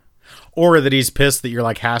 Yeah. Or that he's pissed that you're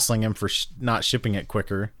like hassling him for not shipping it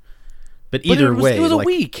quicker. But either way, it was a like,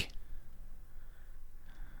 week.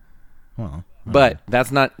 Well, But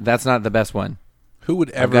that's not the best one. Who would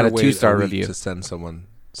I've ever got a wait 2-star a week review. to send someone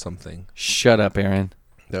something? Shut up, Aaron.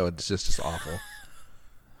 No, it's just awful.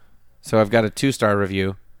 So I've got a 2-star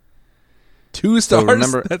review. 2 stars?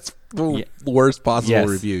 remember- That's the Ye- worst possible Yes.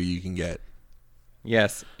 review you can get.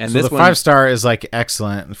 Yes, and so this the one 5-star is like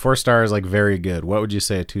excellent, and 4-star is like very good. What would you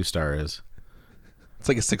say a 2-star is? It's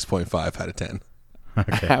like a 6.5 out of 10.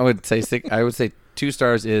 Okay. I would say 2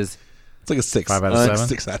 stars is, It's like a 6. 5 out of 7?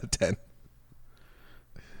 6 out of 10.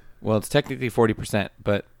 well, it's technically 40%,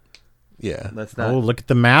 but Yeah. let's not. Oh, look at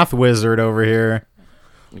the math wizard over here.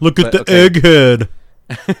 Look at But, the okay. egghead.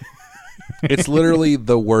 It's literally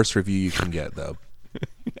the worst review you can get, though.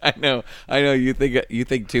 I know. You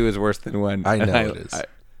think 2 is worse than 1. I know And it is.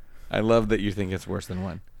 I love that you think it's worse than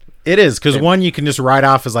 1. It is, because Okay. one you can just write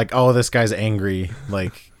off as like, oh, this guy's angry.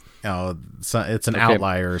 Like, oh, it's an Okay.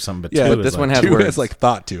 outlier or something. But Yeah, two but is this like, one has 2 words. has like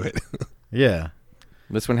thought to it. yeah.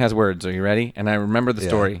 This one has words. Are you ready? And I remember the Yeah.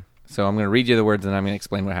 story, so I'm going to read you the words and I'm going to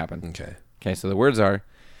explain what happened. Okay. Okay, so the words are,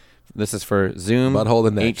 this is for Zoom Butthole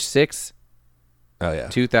and neck. H6 Oh, yeah.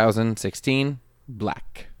 2016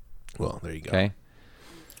 black. Well, there you go. Okay.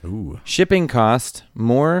 Ooh. Shipping cost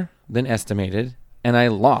more than estimated, and I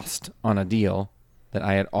lost on a deal that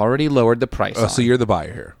I had already lowered the price Oh, on. so you're the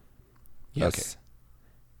buyer here. Yes. Okay.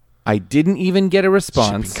 I didn't even get a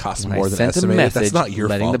response. Shipping costs when more I than sent estimated? a That's message not your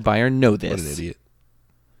letting fault. the buyer know What an this. idiot.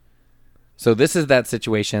 So this is that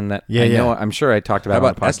situation that Yeah, I know. yeah. I'm sure I talked How about on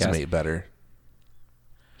about the podcast. estimate better?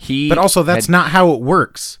 He But also, that's had- not how it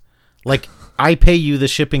works. Like, I pay you the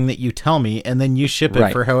shipping that you tell me, and then you ship it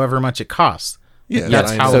Right. for however much it costs. Yeah,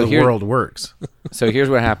 That's I how know. So the here- world works. So here's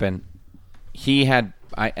what happened. He had,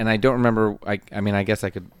 I don't remember. I mean, I guess I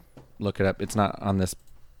could look it up. It's not on this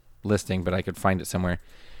listing, but I could find it somewhere.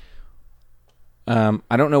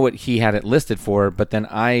 I don't know what he had it listed for, but then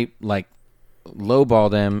I like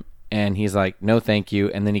lowballed him, and he's like, "No, thank you."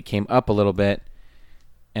 And then he came up a little bit,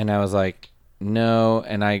 and I was like, "No,"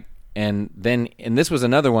 and this was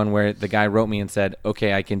another one where the guy wrote me and said,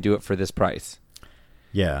 "Okay, I can do it for this price."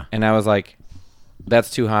 Yeah. And I was like, "That's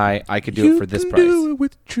too high. I could do it for this price." Do it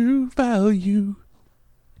with true value.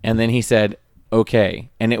 And then he said, "Okay."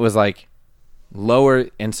 And it was like lower.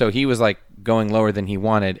 And so he was like going lower than he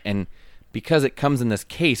wanted. And because it comes in this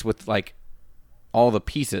case with like all the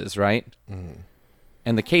pieces, right?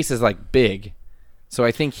 And the case is like big. So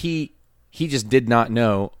I think he just did not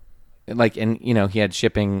know, like, and you know, he had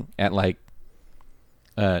shipping at like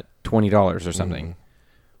 $20 or something.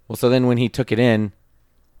 Well, so then when he took it in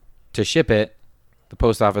to ship it, the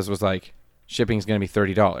post office was like, shipping's going to be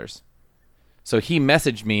 $30. So he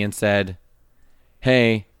messaged me and said,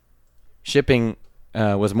 "Hey, shipping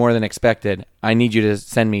was more than expected. I need you to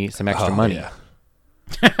send me some extra money." Yeah.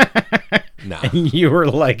 Nah. And you were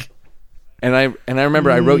like, And I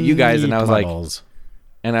remember I wrote you guys and I was "Eat my like, balls."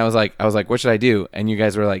 what should I do? And you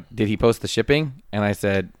guys were like, "Did he post the shipping?" And I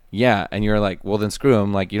said, "Yeah." And you were like, "Well, then screw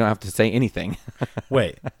him. Like, you don't have to say anything."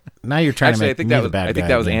 Wait, now you're trying Actually, to I make think me that the was bad guy.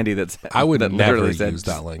 that was again. Andy that said, I would that never literally said, use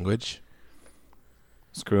that language.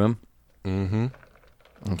 "Screw him." Mm-hmm.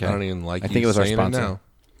 Okay. I don't even like I you think it was our saying sponsor. now.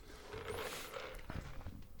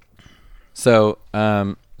 So,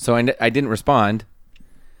 I didn't respond,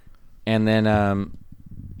 and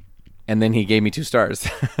then he gave me 2 stars,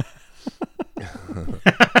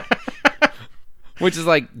 which is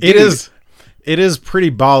like, It dude, it is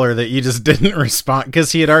pretty baller that you just didn't respond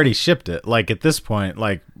because he had already shipped it. Like at this point,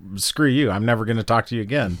 like screw you, I'm never going to talk to you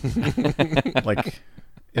again. Like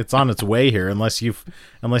it's on its way here unless you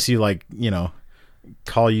like,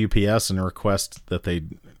 call UPS and request that they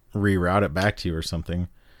reroute it back to you or something.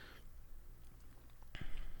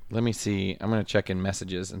 Let me see. I'm going to check in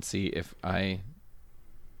messages and see if I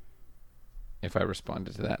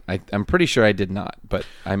responded to that. I'm pretty sure I did not, but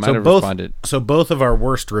I might have responded. So both of our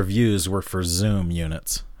worst reviews were for Zoom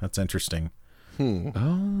units. That's interesting.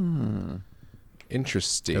 Oh.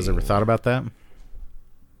 Interesting. You guys ever thought about that?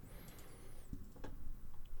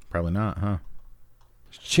 Probably not, huh?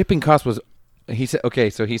 Shipping cost was, he said,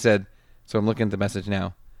 so I'm looking at the message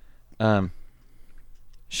now.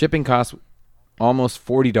 Shipping cost almost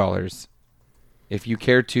 $40. If you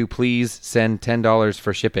care to, please send $10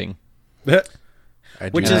 for shipping. I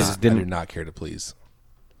do not care to please.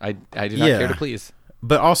 I do not care to please.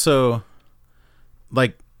 But also,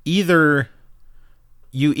 like, you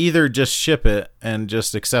either just ship it and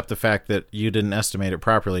just accept the fact that you didn't estimate it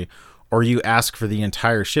properly, or you ask for the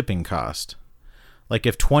entire shipping cost. Like,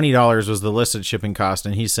 if $20 was the listed shipping cost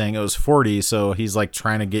and he's saying it was $40, so he's like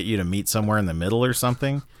trying to get you to meet somewhere in the middle or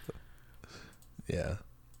something. Yeah.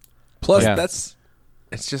 Plus,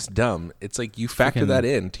 it's just dumb. It's like you factor that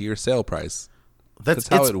in to your sale price. That's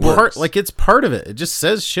how it works. It's part of it. It just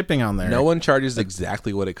says shipping on there. No one charges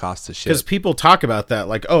exactly what it costs to ship. Because people talk about that,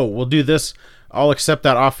 like, oh, we'll do this. I'll accept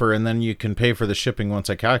that offer, and then you can pay for the shipping once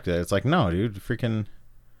I calculate it. It's like, no, dude, freaking,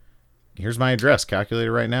 here's my address. Calculate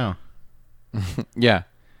it right now. Yeah,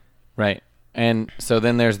 right. And so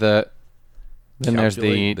then there's the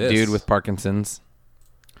dude with Parkinson's,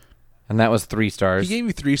 and that was 3 stars. He gave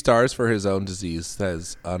you 3 stars for his own disease. That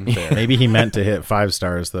is unfair. Maybe he meant to hit 5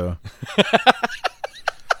 stars though.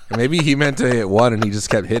 Maybe he meant to hit 1 and he just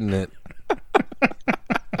kept hitting it.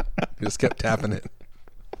 He just kept tapping it.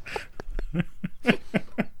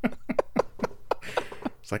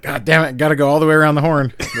 It's like, God damn it, gotta go all the way around the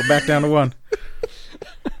horn. Go back down to 1.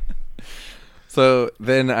 So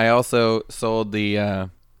then I also sold the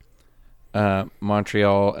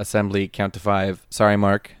Montreal Assembly Count to 5. Sorry,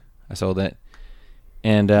 Mark. I sold it.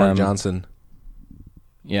 And Mark Johnson.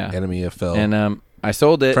 Yeah. Enemy of Phil. And I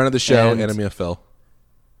sold it. Friend of the show, enemy of Phil.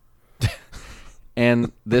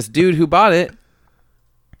 And this dude who bought it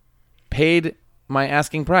paid my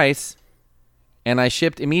asking price, and I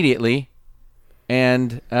shipped immediately,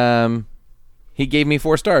 and he gave me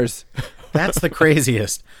 4 stars. That's the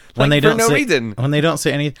craziest. When they don't say reason. When they don't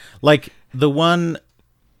say anything, like the one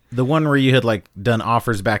where you had like done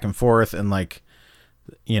offers back and forth, and like,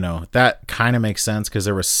 that kind of makes sense because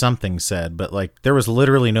there was something said, but like there was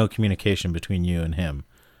literally no communication between you and him.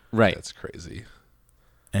 Right. That's crazy.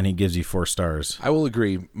 And he gives you 4 stars. I will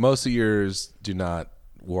agree. Most of yours do not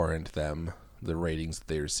warrant them the ratings that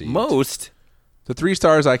they received. Most? The 3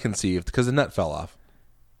 stars I conceived because the nut fell off.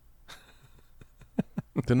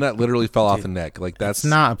 The nut literally fell off the neck. Like that's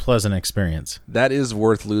not a pleasant experience. That is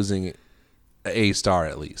worth losing a star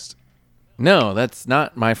at least. No, that's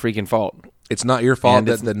not my freaking fault. It's not your fault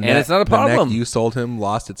that the it's not a problem. The neck you sold him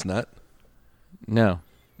lost its nut. No,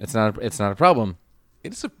 it's not a problem.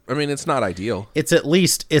 It's not ideal. It's at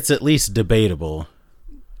least debatable.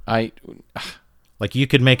 Like you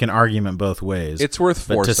could make an argument both ways. It's worth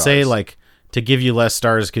 4 but to stars. say like to give you less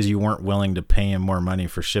stars because you weren't willing to pay him more money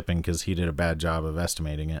for shipping because he did a bad job of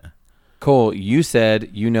estimating it. Cole, you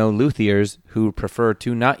said luthiers who prefer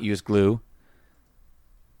to not use glue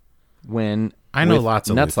when I know lots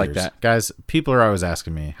of nuts luthiers. like that. Guys, people are always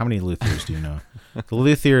asking me, how many luthiers do you know? The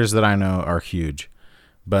luthiers that I know are huge.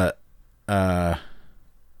 But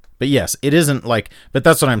yes, it isn't like, but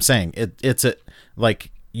that's what I'm saying. It's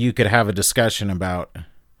like you could have a discussion about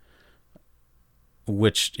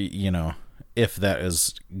which, if that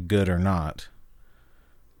is good or not.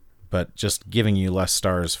 But just giving you less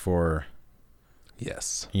stars for,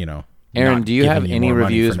 yes, Aaron, do you have any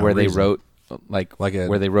reviews where they wrote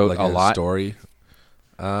where they wrote a lot story?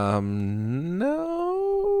 No,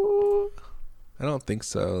 I don't think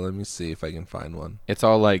so. Let me see if I can find one. It's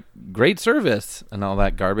all like great service and all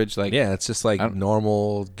that garbage. Like, yeah, it's just like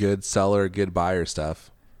normal good seller, good buyer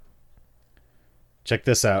stuff. Check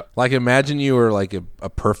this out. Like, imagine you were like a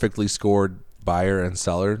perfectly scored buyer and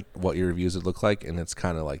seller, what your reviews would look like, and it's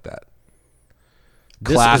kind of like that.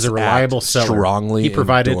 This is a reliable seller. Strongly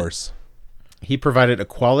endorse. He provided a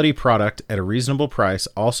quality product at a reasonable price,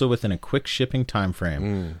 also within a quick shipping time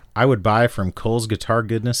frame. I would buy from Cole's Guitar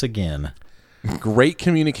Goodness again. Great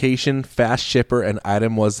communication, fast shipper, and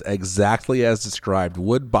item was exactly as described.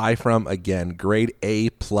 Would buy from again. Grade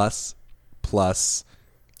A++.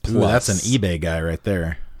 Ooh, that's an eBay guy right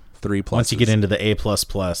there. 3 pluses. Once you get into the A++,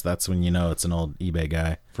 that's when you know it's an old eBay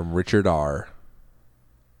guy. From Richard R.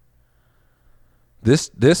 This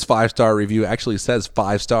 5-star review actually says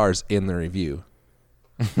 5 stars in the review.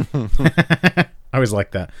 I always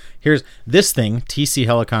like that. Here's this thing, TC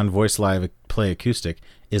Helicon Voice Live Play Acoustic,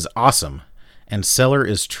 is awesome. And seller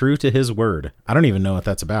is true to his word. I don't even know what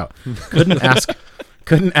that's about. Couldn't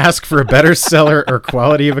ask for a better seller or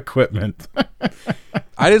quality of equipment.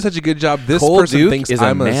 I did such a good job. This Cole person Duke thinks is a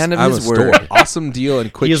I'm man of I'm his a store. word. Awesome deal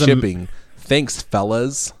and quick He is shipping. Thanks,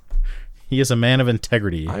 fellas. He is a man of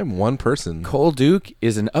integrity. I am one person. Cole Duke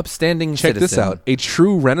is an upstanding Check citizen. this out. A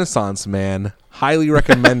true Renaissance man. Highly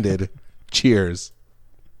recommended. Cheers.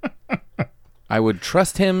 I would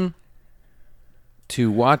trust him to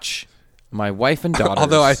watch my wife and daughters.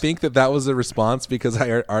 Although I think that was a response because I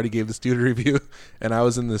already gave the student review, and I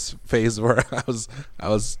was in this phase where I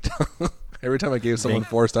was every time I gave someone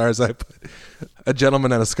 4 stars, I put a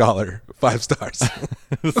gentleman and a scholar 5 stars.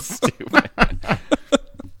 Stupid.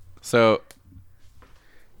 So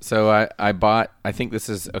I bought. I think this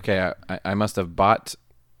is okay. I must have bought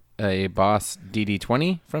a Boss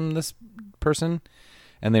DD20 from this person,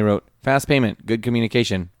 and they wrote fast payment, good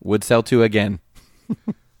communication, would sell to again.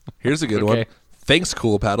 Here's a good one. Thanks,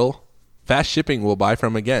 Cool Pedal. Fast shipping will buy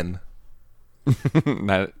from again.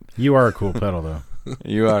 You are a cool pedal, though.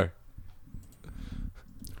 You are.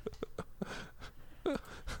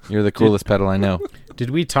 You're the coolest pedal I know.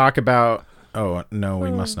 Did we talk about... Oh, no,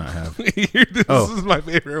 we must not have. This is my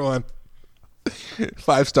favorite one.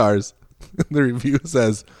 5 stars. The review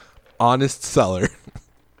says, honest seller.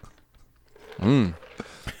 I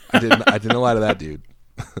didn't lie to that dude.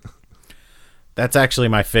 That's actually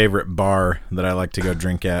my favorite bar that I like to go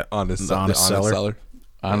drink at. Honest Seller.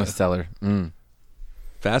 Honest seller.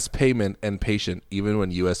 Fast payment and patient even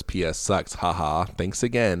when USPS sucks. Haha. Thanks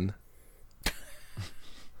again.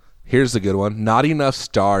 Here's a good one. Not enough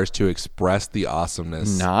stars to express the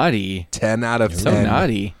awesomeness. Naughty. 10 out of 10. So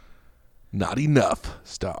naughty. Not enough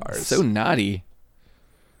stars. So naughty.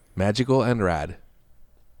 Magical and rad.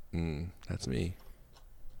 That's me.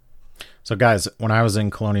 So, guys, when I was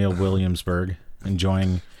in Colonial Williamsburg,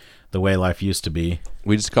 enjoying the way life used to be...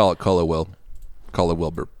 We just call it Cola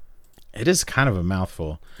Wilbur. It is kind of a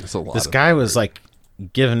mouthful. It's a lot. This guy was, like,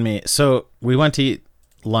 giving me... So, we went to eat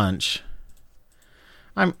lunch.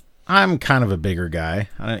 I'm kind of a bigger guy.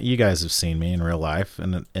 You guys have seen me in real life,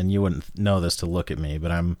 and you wouldn't know this to look at me,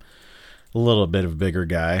 but I'm a little bit of a bigger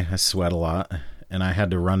guy. I sweat a lot, and I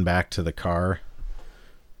had to run back to the car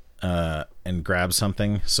and grab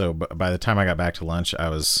something. So by the time I got back to lunch, I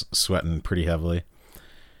was sweating pretty heavily,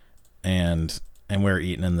 and we were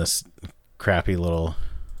eating in this crappy little,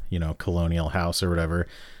 colonial house or whatever.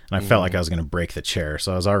 And I felt like I was going to break the chair.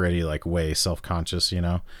 So I was already like way self-conscious,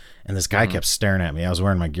 and this guy kept staring at me. I was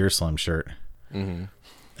wearing my Gear Slim shirt. Mm-hmm.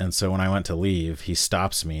 And so when I went to leave, he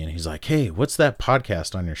stops me and he's like, "Hey, what's that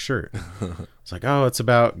podcast on your shirt?" It's like, "Oh, it's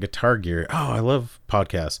about guitar gear." "Oh, I love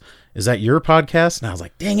podcasts. Is that your podcast?" And I was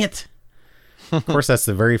like, "Dang it." Of course, that's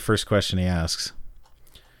the very first question he asks.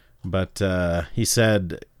 But he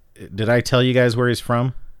said, "Did I tell you guys where he's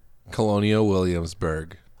from?" Colonial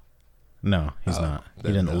Williamsburg. No, he's not. He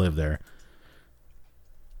didn't live there.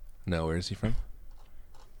 No, where is he from?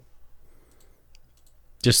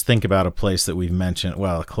 Just think about a place that we've mentioned.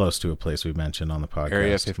 Well, close to a place we've mentioned on the podcast.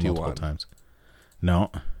 Area 51. Multiple times.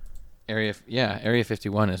 No. Area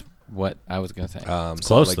 51 is what I was going to say. Close,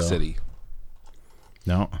 Salt Lake though. City.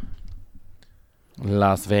 No.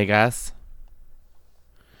 Las Vegas.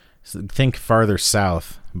 So think farther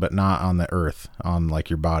south, but not on the earth, on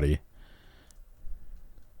like your body.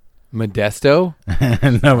 Modesto?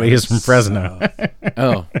 No, but he's from Fresno.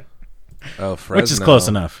 Oh, Fresno. Which is close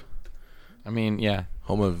enough. I mean, yeah.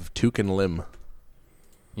 Home of Tuke and Lim.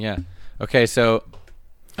 Yeah. Okay, so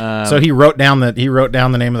So he wrote down the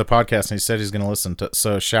name of the podcast and he said he's going to listen to.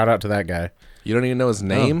 So shout out to that guy. You don't even know his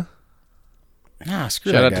name? Ah,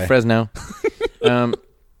 screw shout that out guy. to Fresno.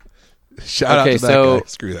 Shout out to that guy.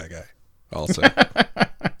 Screw that guy. Also.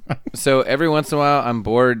 So every once in a while, I'm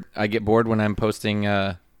bored. I get bored when I'm posting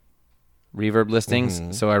reverb listings.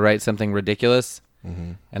 Mm-hmm. So I write something ridiculous,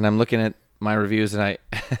 and I'm looking at my reviews, and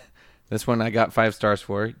this one I got 5 stars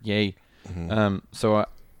for. Yay! So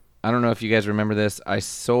I don't know if you guys remember this. I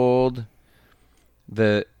sold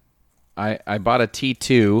I bought a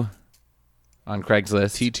T2 on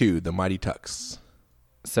Craigslist. T2, the Mighty Tux.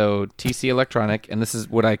 So TC Electronic, and this is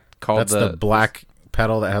what I call That's the black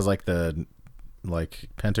pedal that has like the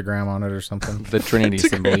pentagram on it or something. the Trinity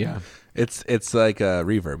symbol. Yeah. It's like a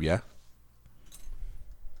reverb, yeah?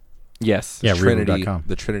 Yes. Yeah, Trinity, reverb.com.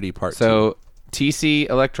 the Trinity part So TC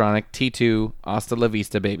Electronic T2 Hasta La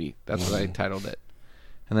Vista Baby. That's what I titled it.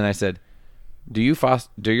 And then I said, "Do your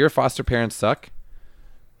foster parents suck?"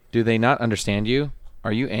 Do they not understand you?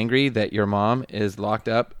 Are you angry that your mom is locked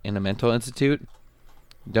up in a mental institute?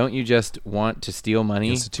 Don't you just want to steal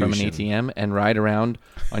money from an ATM and ride around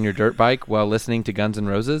on your dirt bike while listening to Guns N'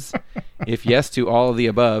 Roses? If yes to all of the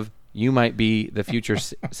above, you might be the future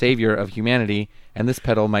savior of humanity, and this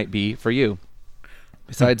pedal might be for you.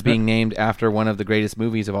 Besides being named after one of the greatest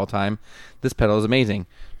movies of all time, this pedal is amazing.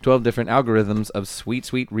 12 different algorithms of sweet,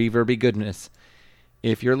 sweet reverby goodness.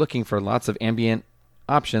 If you're looking for lots of ambient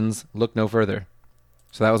options, look no further.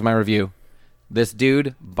 So that was my review. This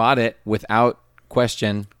dude bought it without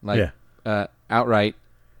question, outright,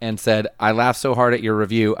 and said, I laughed so hard at your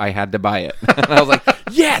review, I had to buy it. And I was like,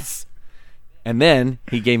 yes! And then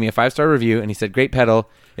he gave me a 5-star review, and he said, great pedal.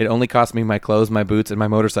 It only cost me my clothes, my boots, and my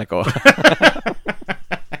motorcycle.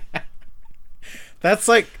 That's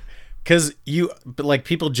like, because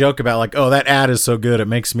people joke about like, oh, that ad is so good, it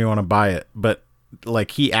makes me want to buy it. But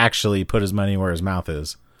like, he actually put his money where his mouth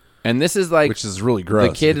is. And this is like, which is really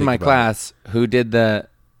gross. The kid in my class who did the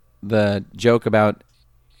joke about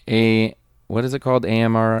what is it called?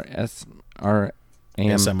 ASMR.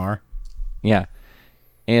 Yeah.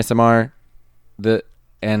 ASMR.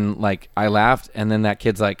 And like, I laughed, and then that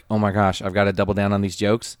kid's like, oh my gosh, I've got to double down on these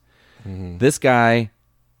jokes. Mm-hmm. This guy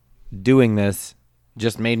doing this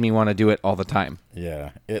just made me want to do it all the time.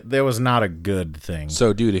 Yeah. There was not a good thing.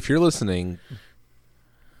 So, dude, if you're listening,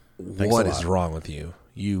 what is wrong with you?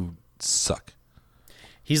 You suck.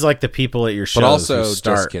 He's like the people at your shows but also, who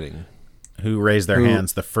start, just kidding, who raise their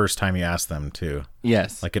hands the first time you ask them to.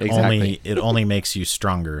 Yes, like it only makes you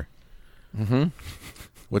stronger. Mm-hmm.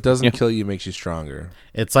 What doesn't kill you makes you stronger.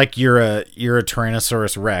 It's like you're a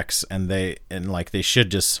Tyrannosaurus Rex, and they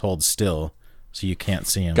should just hold still so you can't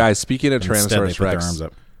see him. Guys, speaking of Instead, Tyrannosaurus they put Rex, their arms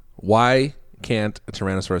up. Why can't a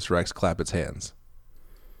Tyrannosaurus Rex clap its hands?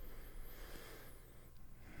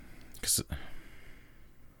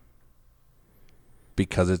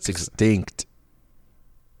 Because it's extinct.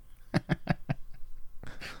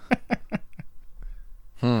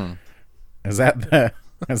 Is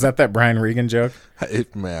that Brian Regan joke? I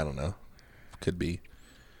don't know. Could be.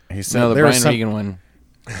 He said the Brian Regan one.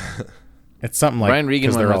 It's something like Brian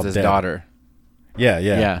Regan one was his daughter.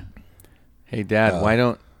 Yeah. Hey, Dad, why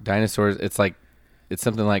don't dinosaurs? It's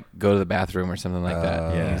something like go to the bathroom or something like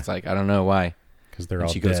that. Yeah. And it's like, I don't know why. Because they're all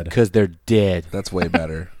she dead. goes, because they're dead. That's way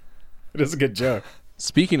better. It is a good joke.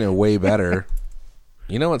 Speaking of way better,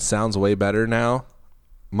 you know what sounds way better now?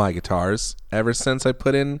 My guitars. Ever since I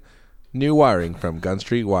put in new wiring from Gun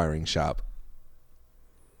Street Wiring Shop.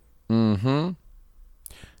 Mm-hmm.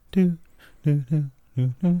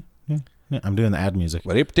 I'm doing the ad music.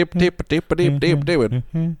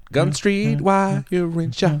 Gun Street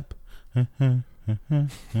Wiring Shop.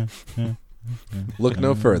 Look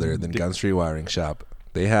no further than Gun Street Wiring Shop.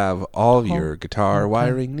 They have all of your guitar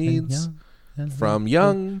wiring needs, from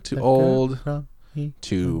young to old,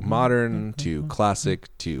 to modern, to classic,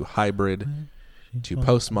 to hybrid, to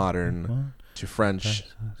postmodern, to French,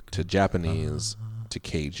 to Japanese, to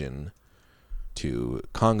Cajun, to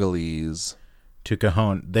Congolese, to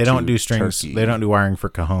cajon. They don't do strings. Turkey. They don't do wiring for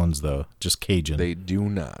cajones though. Just Cajun. They do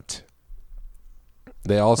not.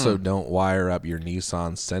 They also don't wire up your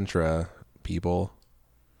Nissan Sentra, people.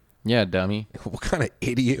 Yeah, dummy. What kind of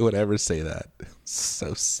idiot would ever say that?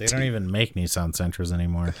 So stupid. They don't even make Nissan Sentras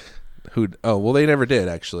anymore. Well, they never did,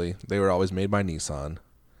 actually. They were always made by Nissan.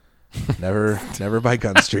 Never by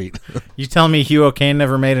Gun Street. You telling me Hugh O'Kane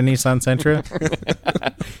never made a Nissan Sentra?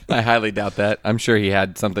 I highly doubt that. I'm sure he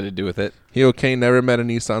had something to do with it. Hugh O'Kane never met a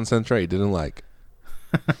Nissan Sentra he didn't like.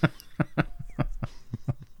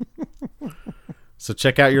 So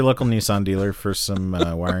check out your local Nissan dealer for some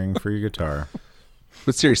wiring for your guitar.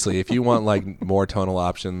 But seriously, if you want like more tonal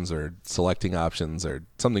options or selecting options or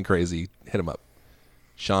something crazy, hit him up.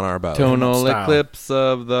 Sean Arbo. Tonal eclipse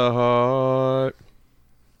of the heart.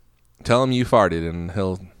 Tell him you farted and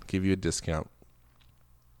he'll give you a discount.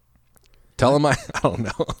 Tell him I don't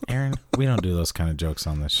know. Aaron, we don't do those kind of jokes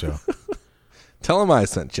on this show. Tell him I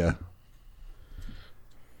sent you.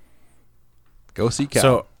 Go see Cal.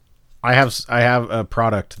 So I have a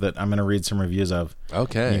product that I'm going to read some reviews of.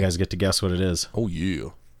 Okay. You guys get to guess what it is. Oh, yeah.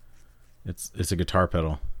 It's a guitar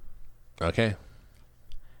pedal. Okay.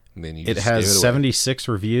 And then it has 76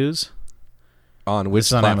 reviews. On which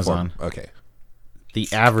platform? On Amazon. Okay. The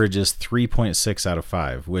average is 3.6 out of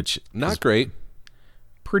 5, which not great.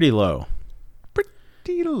 Pretty low.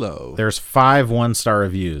 Pretty low. There's 5 1-star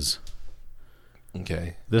reviews.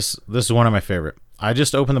 Okay. This is one of my favorite. I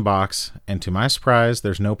just opened the box, and to my surprise,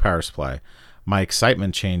 there's no power supply. My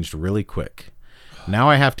excitement changed really quick. Now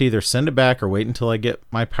I have to either send it back or wait until I get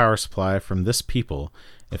my power supply from this people,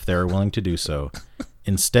 if they are willing to do so.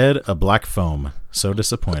 Instead, a black foam. So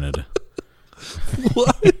disappointed.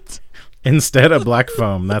 What? Instead, a black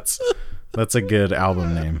foam. That's a good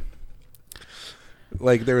album name.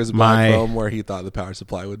 Like there was black foam where he thought the power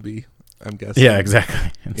supply would be. I'm guessing. Yeah,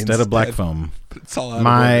 exactly. Instead of black foam. It's all out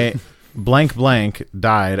My of blank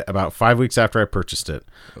died about 5 weeks after I purchased it.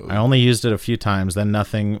 Oh. I only used it a few times, then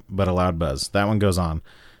nothing but a loud buzz. That one goes on.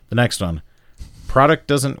 The next one. Product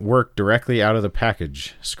doesn't work directly out of the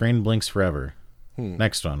package. Screen blinks forever.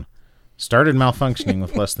 Next one. Started malfunctioning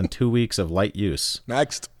with less than 2 weeks of light use.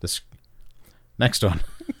 Next. Next one.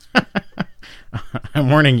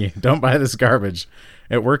 I'm warning you. Don't buy this garbage.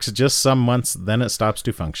 It works just some months, then it stops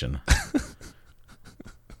to function.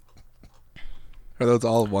 Are those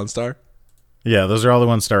all 1 star? Yeah, those are all the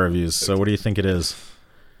 1-star reviews. So what do you think it is?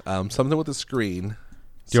 Something with the screen.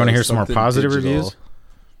 Do you want to hear some more positive reviews?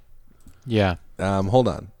 Yeah. Hold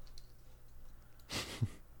on.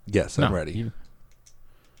 Yes, I'm ready.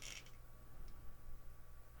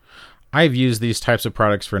 I've used these types of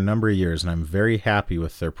products for a number of years, and I'm very happy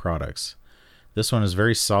with their products. This one is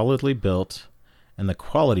very solidly built, and the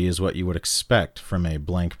quality is what you would expect from a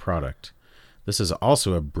blank product. This is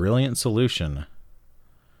also a brilliant solution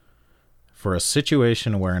for a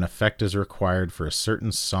situation where an effect is required for a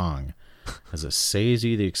certain song, as it saves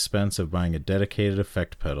you the expense of buying a dedicated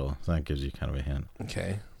effect pedal. That gives you kind of a hint.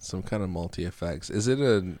 Okay, some kind of multi-effects. Is it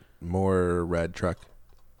a more red truck?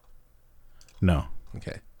 No.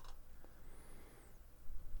 Okay.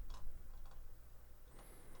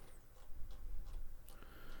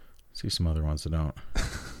 See some other ones that don't.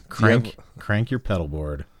 Crank your pedal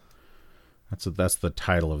board. That's the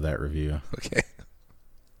title of that review. Okay.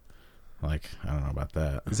 Like, I don't know about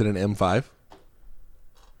that. Is it an M5?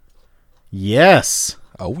 Yes.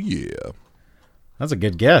 Oh yeah. That's a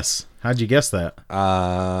good guess. How'd you guess that?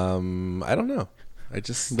 I don't know. I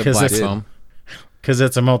just The black foam. Because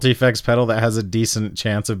it's a multi-effects pedal that has a decent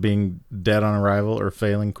chance of being dead on arrival or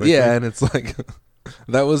failing quickly. Yeah, and it's like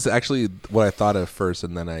that was actually what I thought of first,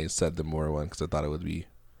 and then I said the more one because I thought it would be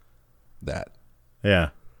that. Yeah.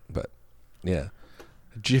 But yeah,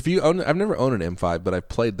 if you own, I've never owned an M5, but I've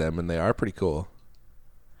played them, and they are pretty cool.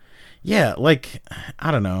 Yeah, like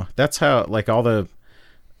I don't know. That's how like all the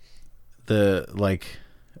like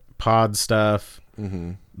pod stuff,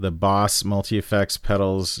 the Boss multi-effects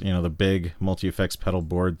pedals, the big multi-effects pedal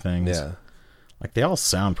board things. Yeah, like they all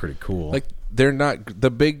sound pretty cool. Like they're not,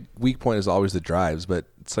 the big weak point is always the drives, but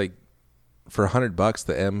it's like for $100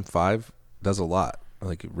 the M5 does a lot,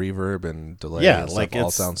 like reverb and delay. Yeah, and stuff like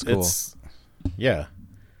all sounds cool. Yeah,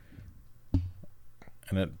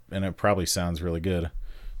 and it probably sounds really good.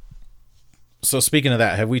 So speaking of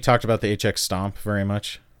that, have we talked about the HX Stomp very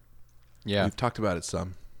much? Yeah. We've talked about it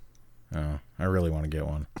some. Oh, I really want to get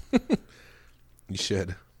one. You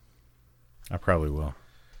should. I probably will.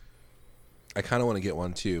 I kind of want to get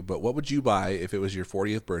one too, but what would you buy if it was your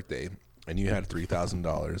 40th birthday and you had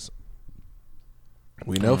 $3,000?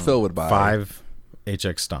 We know Phil would buy 5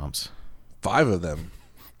 HX Stomps. 5 of them.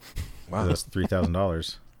 Wow. That's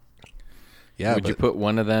 $3,000. Yeah. Would you put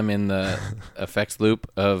one of them in the effects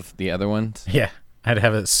loop of the other ones? Yeah, I'd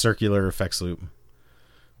have a circular effects loop.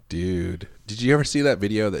 Dude, did you ever see that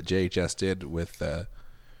video that JHS did with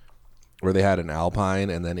where they had an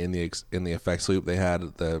Alpine, and then in the effects loop they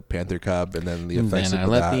had the Panther Cub, and then the effects loop I of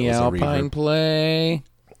let that the was Alpine a reverb, play.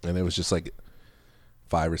 and it was just like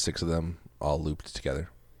 5 or 6 of them all looped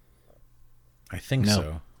together. I think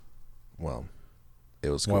so. Well,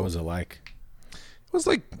 it was cool. What was it like? It was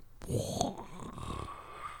like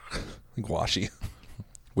washy,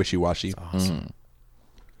 wishy-washy. Awesome.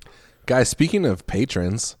 Guys, speaking of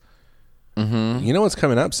patrons, you know what's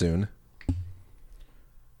coming up soon?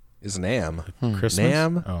 Is NAMM. Christmas?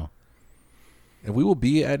 NAMM. Oh. And we will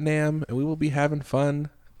be at NAMM, and we will be having fun.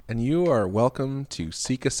 And you are welcome to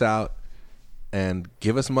seek us out and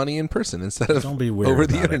give us money in person instead of Don't be weird over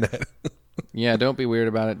the about it. internet. Yeah, don't be weird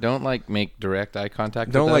about it. Don't make direct eye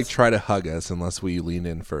contact. Don't with us. try to hug us unless we lean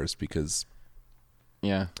in first, because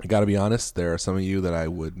Yeah. I got to be honest, there are some of you that I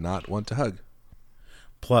would not want to hug.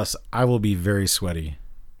 Plus, I will be very sweaty,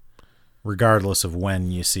 regardless of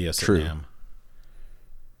when you see us True. at NAMM.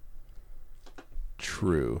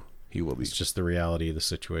 True. He will be. It's just the reality of the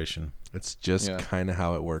situation. It's just kind of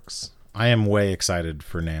how it works. I am way excited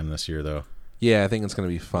for NAMM this year, though. Yeah, I think it's going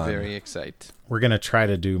to be fun. Very excited. We're going to try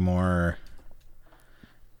to do more.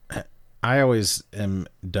 I always am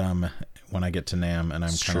dumb when I get to NAMM, and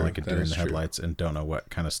I'm kind of like a That deer in is the true. headlights and don't know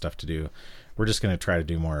what kind of stuff to do. We're just going to try to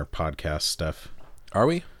do more podcast stuff, Are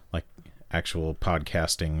we? like actual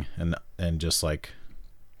podcasting, and just like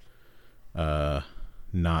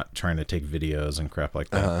not trying to take videos and crap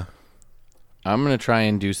like that. I'm going to try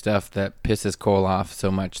and do stuff that pisses Cole off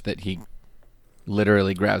so much that he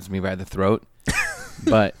literally grabs me by the throat.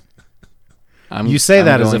 But you say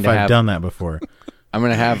that as if I've done that before. I'm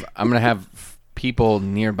going to have people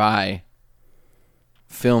nearby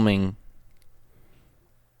filming.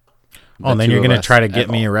 Oh, and then you're going to try to get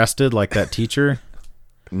me arrested like that teacher?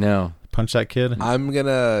 No. Punch that kid? I'm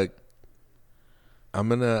gonna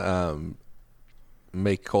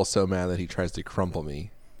make Cole so mad that he tries to crumple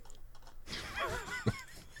me.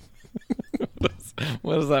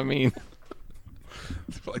 What does that mean?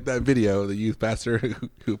 Like that video, the youth pastor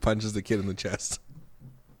who punches the kid in the chest.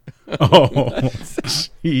 Oh,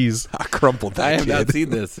 jeez. I crumpled that I have kid. not seen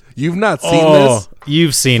this. You've not seen this?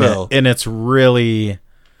 You've seen Phil. it, and it's really...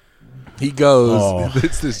 He goes,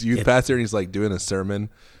 it's this youth pastor, and he's like doing a sermon,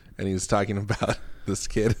 and he's talking about this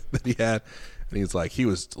kid that he had, and he's like, he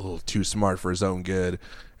was a little too smart for his own good.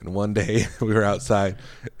 And one day we were outside,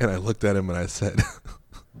 and I looked at him and I said,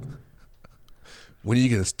 when are you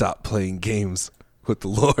going to stop playing games with the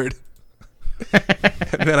Lord?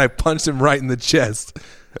 And then I punched him right in the chest.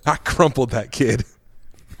 I crumpled that kid.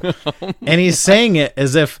 And he's saying it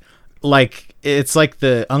as if, like, it's like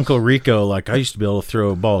the Uncle Rico, like, I used to be able to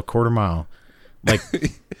throw a ball a quarter mile. Like,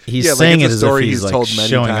 he's saying like it as if he's like told many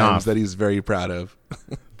showing times off that he's very proud of.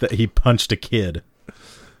 that he punched a kid.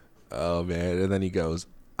 Oh, man. And then he goes,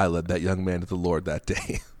 I led that young man to the Lord that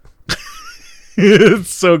day. It's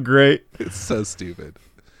so great. It's so stupid.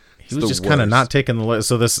 He was just kind of not taking the...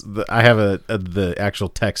 So I have the actual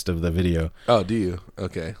text of the video. Oh, do you?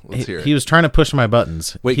 Okay, let's hear it. He was trying to push my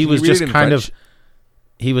buttons. Wait, he can was you read just it in kind French? of...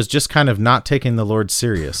 He was just kind of not taking the Lord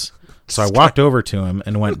serious. So I walked over to him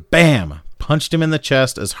and went, bam, punched him in the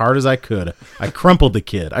chest as hard as I could. I crumpled the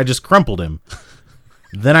kid. I just crumpled him.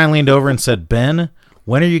 Then I leaned over and said, Ben,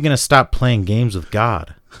 when are you going to stop playing games with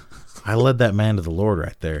God? I led that man to the Lord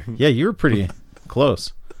right there. Yeah, you were pretty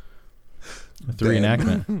close with the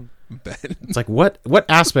reenactment. Ben. It's like, what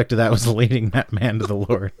aspect of that was leading that man to the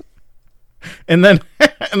Lord? And then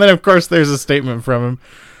of course there's a statement from him.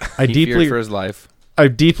 He feared for his life. I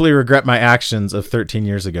deeply regret my actions of 13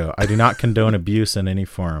 years ago. I do not condone abuse in any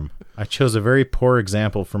form. I chose a very poor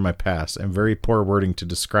example from my past and very poor wording to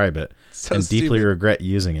describe it, So and deeply stupid. regret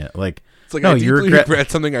using it. Like, It's like no, I you deeply regret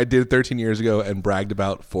something I did 13 years ago and bragged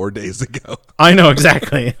about 4 days ago. I know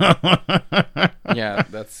exactly. Yeah,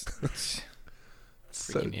 that's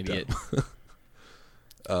So freaking idiot.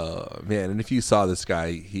 Man, and if you saw this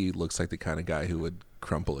guy, he looks like the kind of guy who would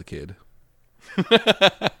crumple a kid.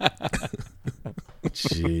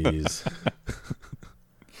 Jeez.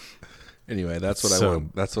 Anyway, that's what So- I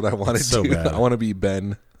want. That's what I want to so do. bad. I want to be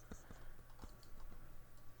Ben.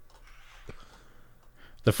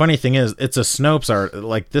 The funny thing is, it's a Snopes art.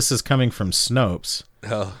 Like, this is coming from Snopes,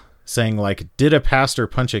 Oh, saying, like, did a pastor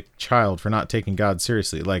punch a child for not taking God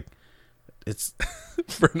seriously? Like, it's...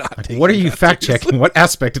 for not. Like, taking what are you that fact seriously. checking? What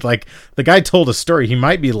aspect? Like, the guy told a story. He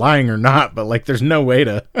might be lying or not, but like, there's no way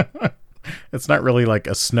to. It's not really like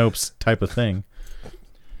a Snopes type of thing.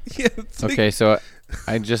 Yeah, it's like- Okay, so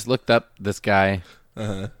I just looked up this guy,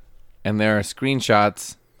 Uh-huh. and there are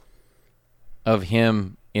screenshots of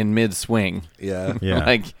him in mid-swing. Yeah. Yeah.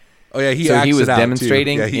 Like, Oh yeah. He So acts he was it out, too.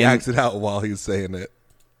 demonstrating Yeah, he in- acts it out while he's saying it.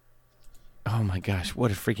 oh my gosh, what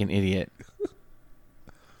a freaking idiot.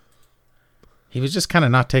 He was just kind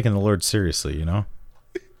of not taking the Lord seriously, you know?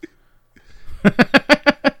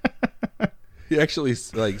 He actually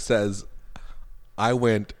like says, "I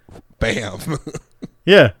went, bam."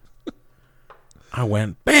 Yeah. I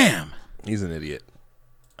went, bam. He's an idiot.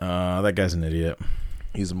 That guy's an idiot.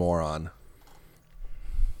 He's a moron.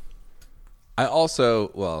 I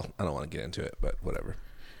also, well, I don't want to get into it, but whatever.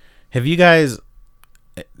 Have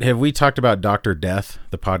we talked about Dr. Death,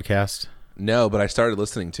 the podcast? No, but I started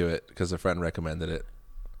listening to it because a friend recommended it.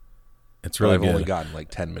 It's But really I've good. only gotten like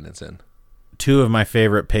 10 minutes in. Two of my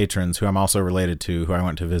favorite patrons, who I'm also related to, who I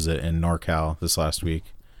went to visit in NorCal this last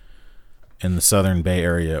week, in the Southern Bay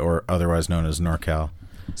Area, or otherwise known as NorCal,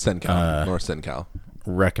 SenCal, North SenCal.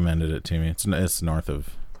 recommended it to me. It's NorCal.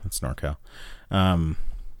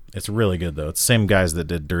 It's really good though. It's the same guys that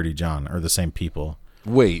did Dirty John, or the same people.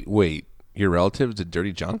 Wait. Your relative did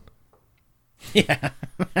Dirty John? Yeah,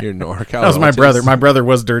 Your NorCal. that was my relatives? brother. My brother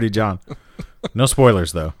was Dirty John. No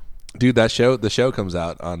spoilers though. Dude, the show comes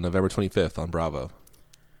out on November 25th on Bravo.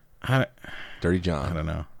 Dirty John. I don't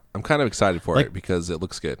know. I'm kind of excited for Like- it because it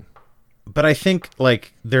looks good. But I think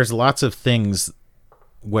like there's lots of things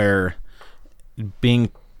where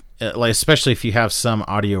being like, especially if you have some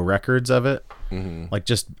audio records of it, like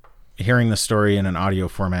just hearing the story in an audio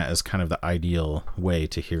format is kind of the ideal way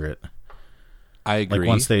to hear it. I agree.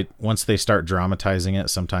 Like once they start dramatizing it,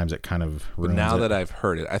 sometimes it kind of But ruins now it. that I've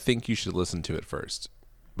heard it, I think you should listen to it first.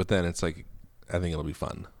 But then it's like, I think it'll be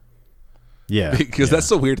fun. Yeah. Because that's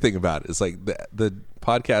the weird thing about it. It's like the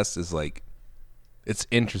podcast is like, it's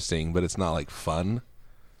interesting, but it's not like fun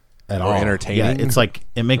at or all. entertaining. Yeah, it's like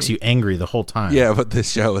it makes you angry the whole time. Yeah, but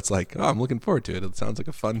this show, it's like, oh, I'm looking forward to it. It sounds like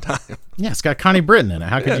a fun time. Yeah, it's got Connie Britton in it.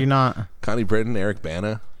 How could you not? Connie Britton, Eric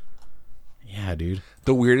Bana. Yeah, dude.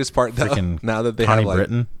 The weirdest part, though, Freaking now that they Connie have like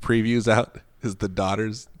Britton. previews out, is the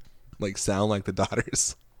daughters like sound like the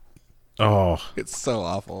daughters. Oh, It's so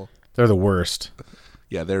awful. they're the worst.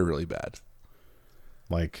 Yeah, they're really bad.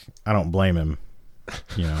 Like, I don't blame him,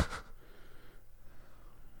 you know,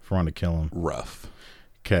 for wanting to kill him. Rough.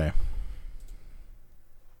 Okay.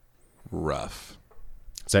 Rough.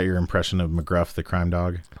 Is that your impression of McGruff, the crime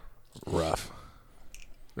dog? Rough.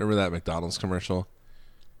 Remember that McDonald's commercial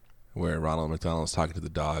where Ronald McDonald's talking to the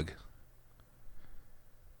dog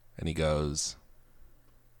and he goes,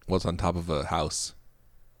 what's on top of a house?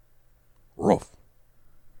 Roof.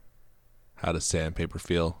 How does sandpaper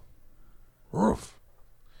feel? Roof.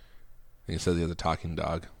 And he says he has a talking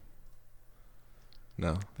dog.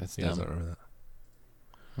 No, That's he dumb. doesn't remember that.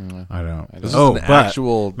 I don't. This is Oh, an but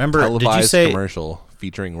actual remember, did you televised say commercial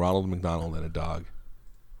featuring Ronald McDonald and a dog.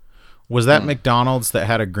 was that McDonald's that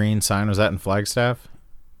had a green sign? Was that in Flagstaff?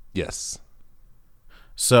 Yes.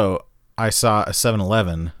 So I saw a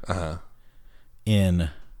 7-Eleven in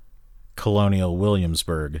Colonial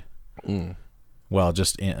Williamsburg. Well,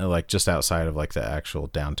 just outside of like the actual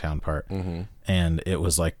downtown part, and it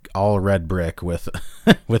was like all red brick with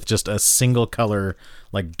with just a single color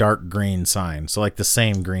like dark green sign. So like the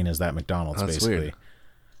same green as that McDonald's, That's basically. weird.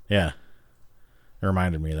 Yeah, it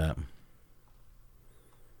reminded me of that.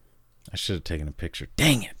 I should have taken a picture.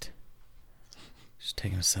 Dang it! Just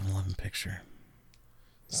taking a 7-Eleven picture.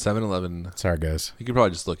 7-Eleven. Sorry, guys. You could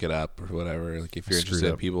probably just look it up or whatever. Like if you're Screwed interested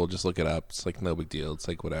in up. people, just look it up. It's like no big deal. It's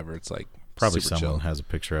like whatever. It's like Probably super someone chill. has a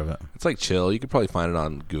picture of it. It's like chill. You could probably find it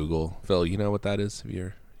on Google. Phil, you know what that is? Have you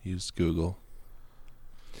ever used Google?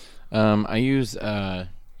 I use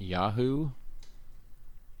Yahoo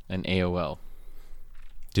and AOL.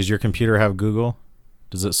 Does your computer have Google?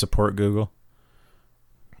 Does it support Google?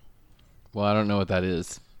 Well, I don't know what that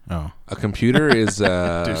is. Oh, A computer is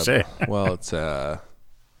Touche. well, it's a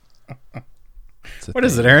what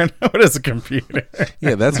is it, Aaron? What is a computer?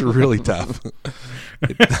 Yeah, that's really tough.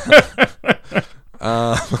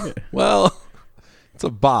 Well, it's a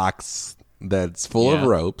box that's full of Yeah.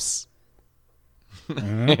 ropes.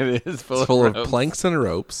 It is It's full of ropes. planks and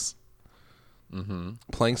ropes.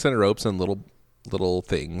 Planks and ropes and little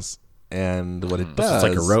things. And what it does It's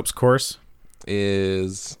like a ropes course.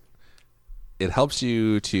 is it helps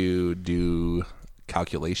you to do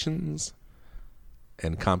calculations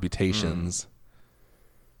and computations,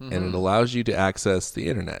 and it allows you to access the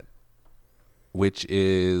internet, which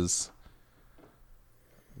is,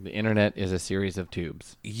 The internet is a series of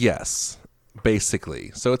tubes. yes,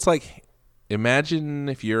 basically. So it's like, imagine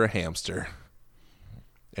if you're a hamster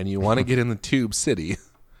and you want to get in the tube city,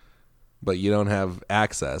 but you don't have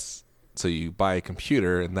access. So you buy a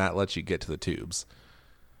computer and that lets you get to the tubes.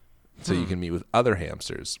 So you can meet with other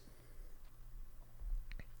hamsters.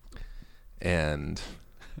 And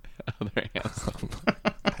Other hands.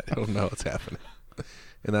 I don't know what's happening.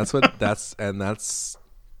 And that's that's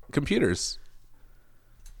computers.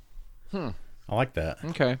 I like that.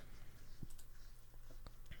 Okay.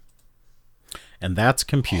 And that's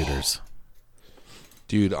computers.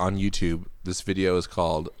 Dude, on YouTube, this video is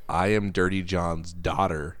called I Am Dirty John's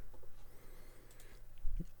Daughter.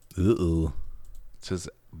 Ooh. It's his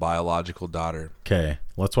biological daughter. Okay,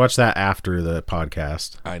 let's watch that after the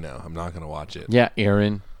podcast. I know. I'm not going to watch it. Yeah,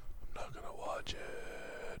 Aaron. I'm not going to watch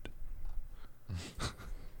it.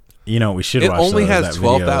 You know what we should It watch? only though, is has that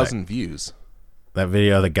video 12,000 views. That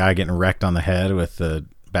video of the guy getting wrecked on the head with the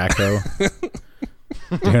backhoe.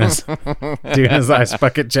 doing his ice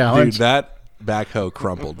bucket challenge. Dude, that backhoe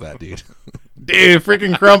crumpled that dude. Dude,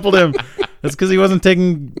 freaking crumpled him. That's because he wasn't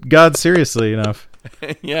taking God seriously enough.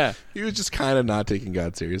 Yeah. He was just kind of not taking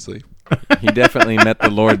God seriously. He definitely met the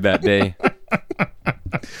Lord that day.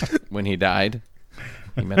 When he died,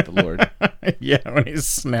 he met the Lord. Yeah, when he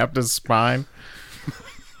snapped his spine.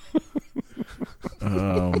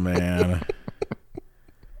 Oh, man.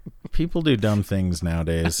 People do dumb things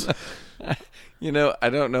nowadays. You know, I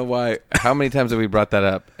don't know why. How many times have we brought that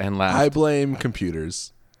up and laughed? I blame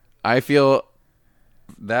computers. I feel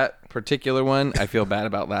that particular one, I feel bad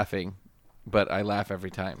about laughing, but I laugh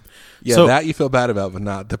every time. Yeah, So- that you feel bad about, but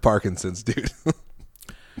not the Parkinson's, dude.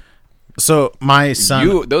 So my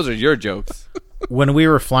son... Those are your jokes. when we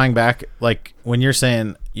were flying back, like when you're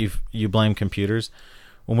saying you blame computers,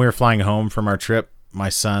 when we were flying home from our trip, my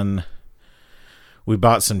son, we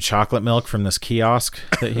bought some chocolate milk from this kiosk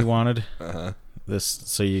that he wanted.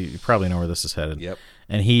 So you probably know where this is headed. Yep.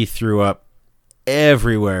 And he threw up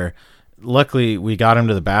everywhere. Luckily, we got him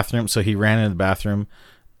to the bathroom, so he ran into the bathroom,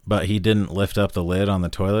 but he didn't lift up the lid on the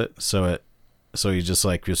toilet, so he just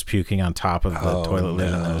like was puking on top of the toilet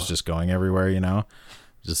lid, and it was just going everywhere, you know?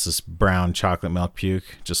 Just this brown chocolate milk puke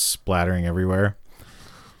just splattering everywhere.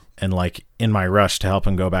 And like in my rush to help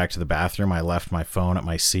him go back to the bathroom, I left my phone at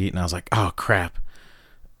my seat, and I was like, oh crap.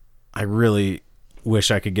 I really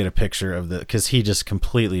wish I could get a picture of because he just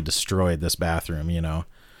completely destroyed this bathroom, you know?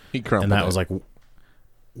 He crumpled And that was like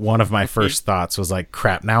one of my first thoughts was like,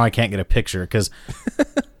 crap, now I can't get a picture because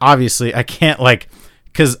obviously I can't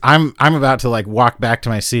because I'm about to like walk back to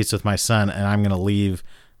my seats with my son, and I'm going to leave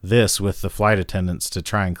this with the flight attendants to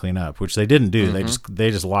try and clean up, which they didn't do. They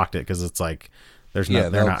just locked it because it's like they're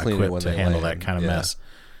not equipped to handle that kind of mess.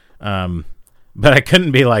 But I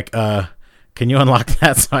couldn't be like, can you unlock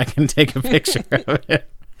that so I can take a picture of it?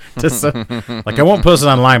 Like I won't post it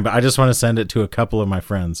online, but I just want to send it to a couple of my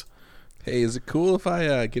friends. Hey, is it cool if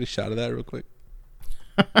I get a shot of that real quick?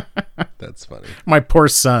 That's funny. My poor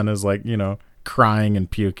son is like, you know, crying and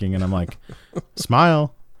puking, and I'm like,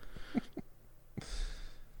 smile.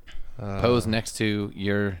 Pose next to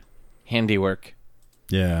your handiwork.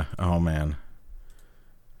 Yeah. Oh man,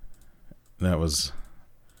 that was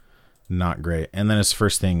not great. And then his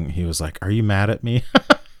first thing, he was like, "Are you mad at me?"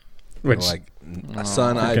 Which, like,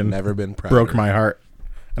 son, I've never been proud. Broke my heart.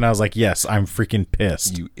 And I was like, "Yes, I'm freaking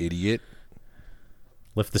pissed." You idiot!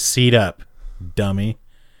 Lift the seat up, dummy.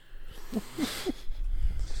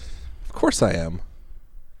 Of course I am.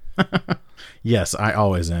 Yes, I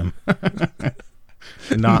always am.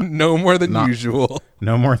 Not no more than usual.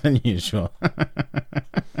 No more than usual.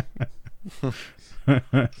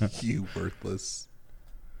 You worthless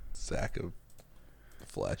sack of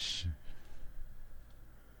flesh.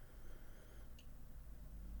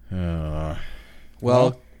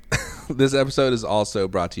 Well, this episode is also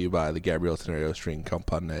brought to you by the Gabriel Tenorio String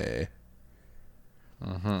Company.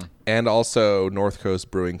 And also North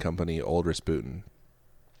Coast Brewing Company, Old Rasputin.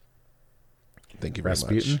 Thank you very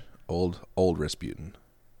much. Old Rasputin.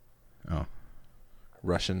 Oh.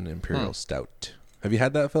 Russian Imperial Stout. Have you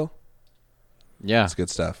had that, Phil? Yeah. It's good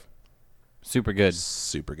stuff. Super good.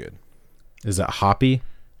 Super good. Is it hoppy?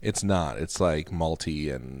 It's not. It's like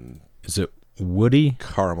malty and... Is it woody?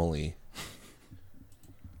 Caramely.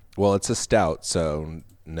 Well, it's a stout, so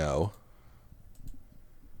no.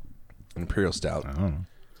 Imperial Stout. I don't know.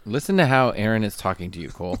 Listen to how Aaron is talking to you,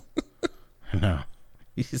 Cole. No.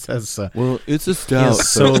 He says, well, it's a he stout. has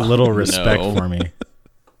so little respect for me.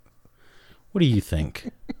 What do you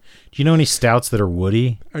think? Do you know any stouts that are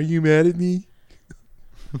woody? Are you mad at me?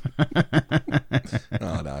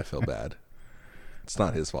 Oh, no, I feel bad. It's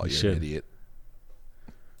not his fault. You're an idiot.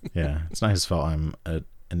 Yeah, it's not his fault. I'm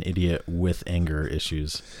an idiot with anger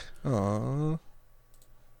issues. Aww.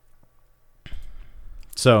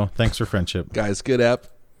 So, thanks for friendship. Guys, good app.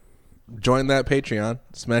 Join that Patreon.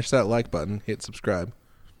 Smash that like button. Hit subscribe.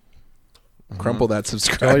 Crumple that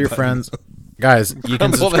subscribe Tell your button. friends. Guys, you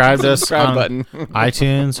can subscribe to us on button.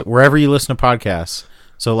 iTunes, wherever you listen to podcasts.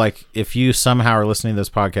 So, like, if you somehow are listening to this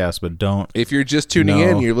podcast but don't... If you're just tuning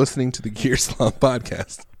in, you're listening to the Gear Slump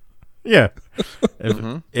podcast. Yeah.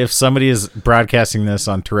 If somebody is broadcasting this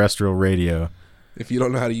on terrestrial radio... If you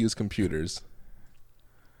don't know how to use computers...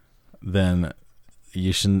 Then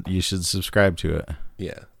you should subscribe to it.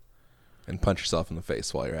 Yeah. And punch yourself in the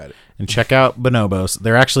face while you're at it. And check out Bonobos.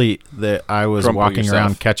 They're actually... I was Crumple walking yourself.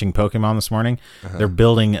 around catching Pokemon this morning. They're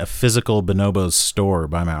building a physical Bonobos store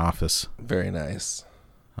by my office. Very nice.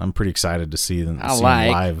 I'm pretty excited to see them I see like.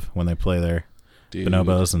 them live when they play there. Dude.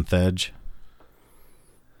 Bonobos and Thedge.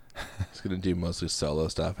 He's going to do mostly solo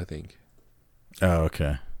stuff, I think. Oh,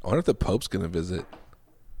 okay. I wonder if the Pope's going to visit.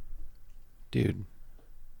 Dude,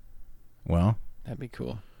 Well, that'd be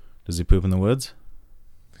cool. does he poop in the woods?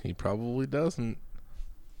 He probably doesn't.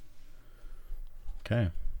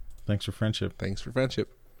 Okay. Thanks for friendship. Thanks for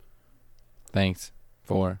friendship. Thanks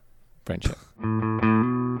for friendship.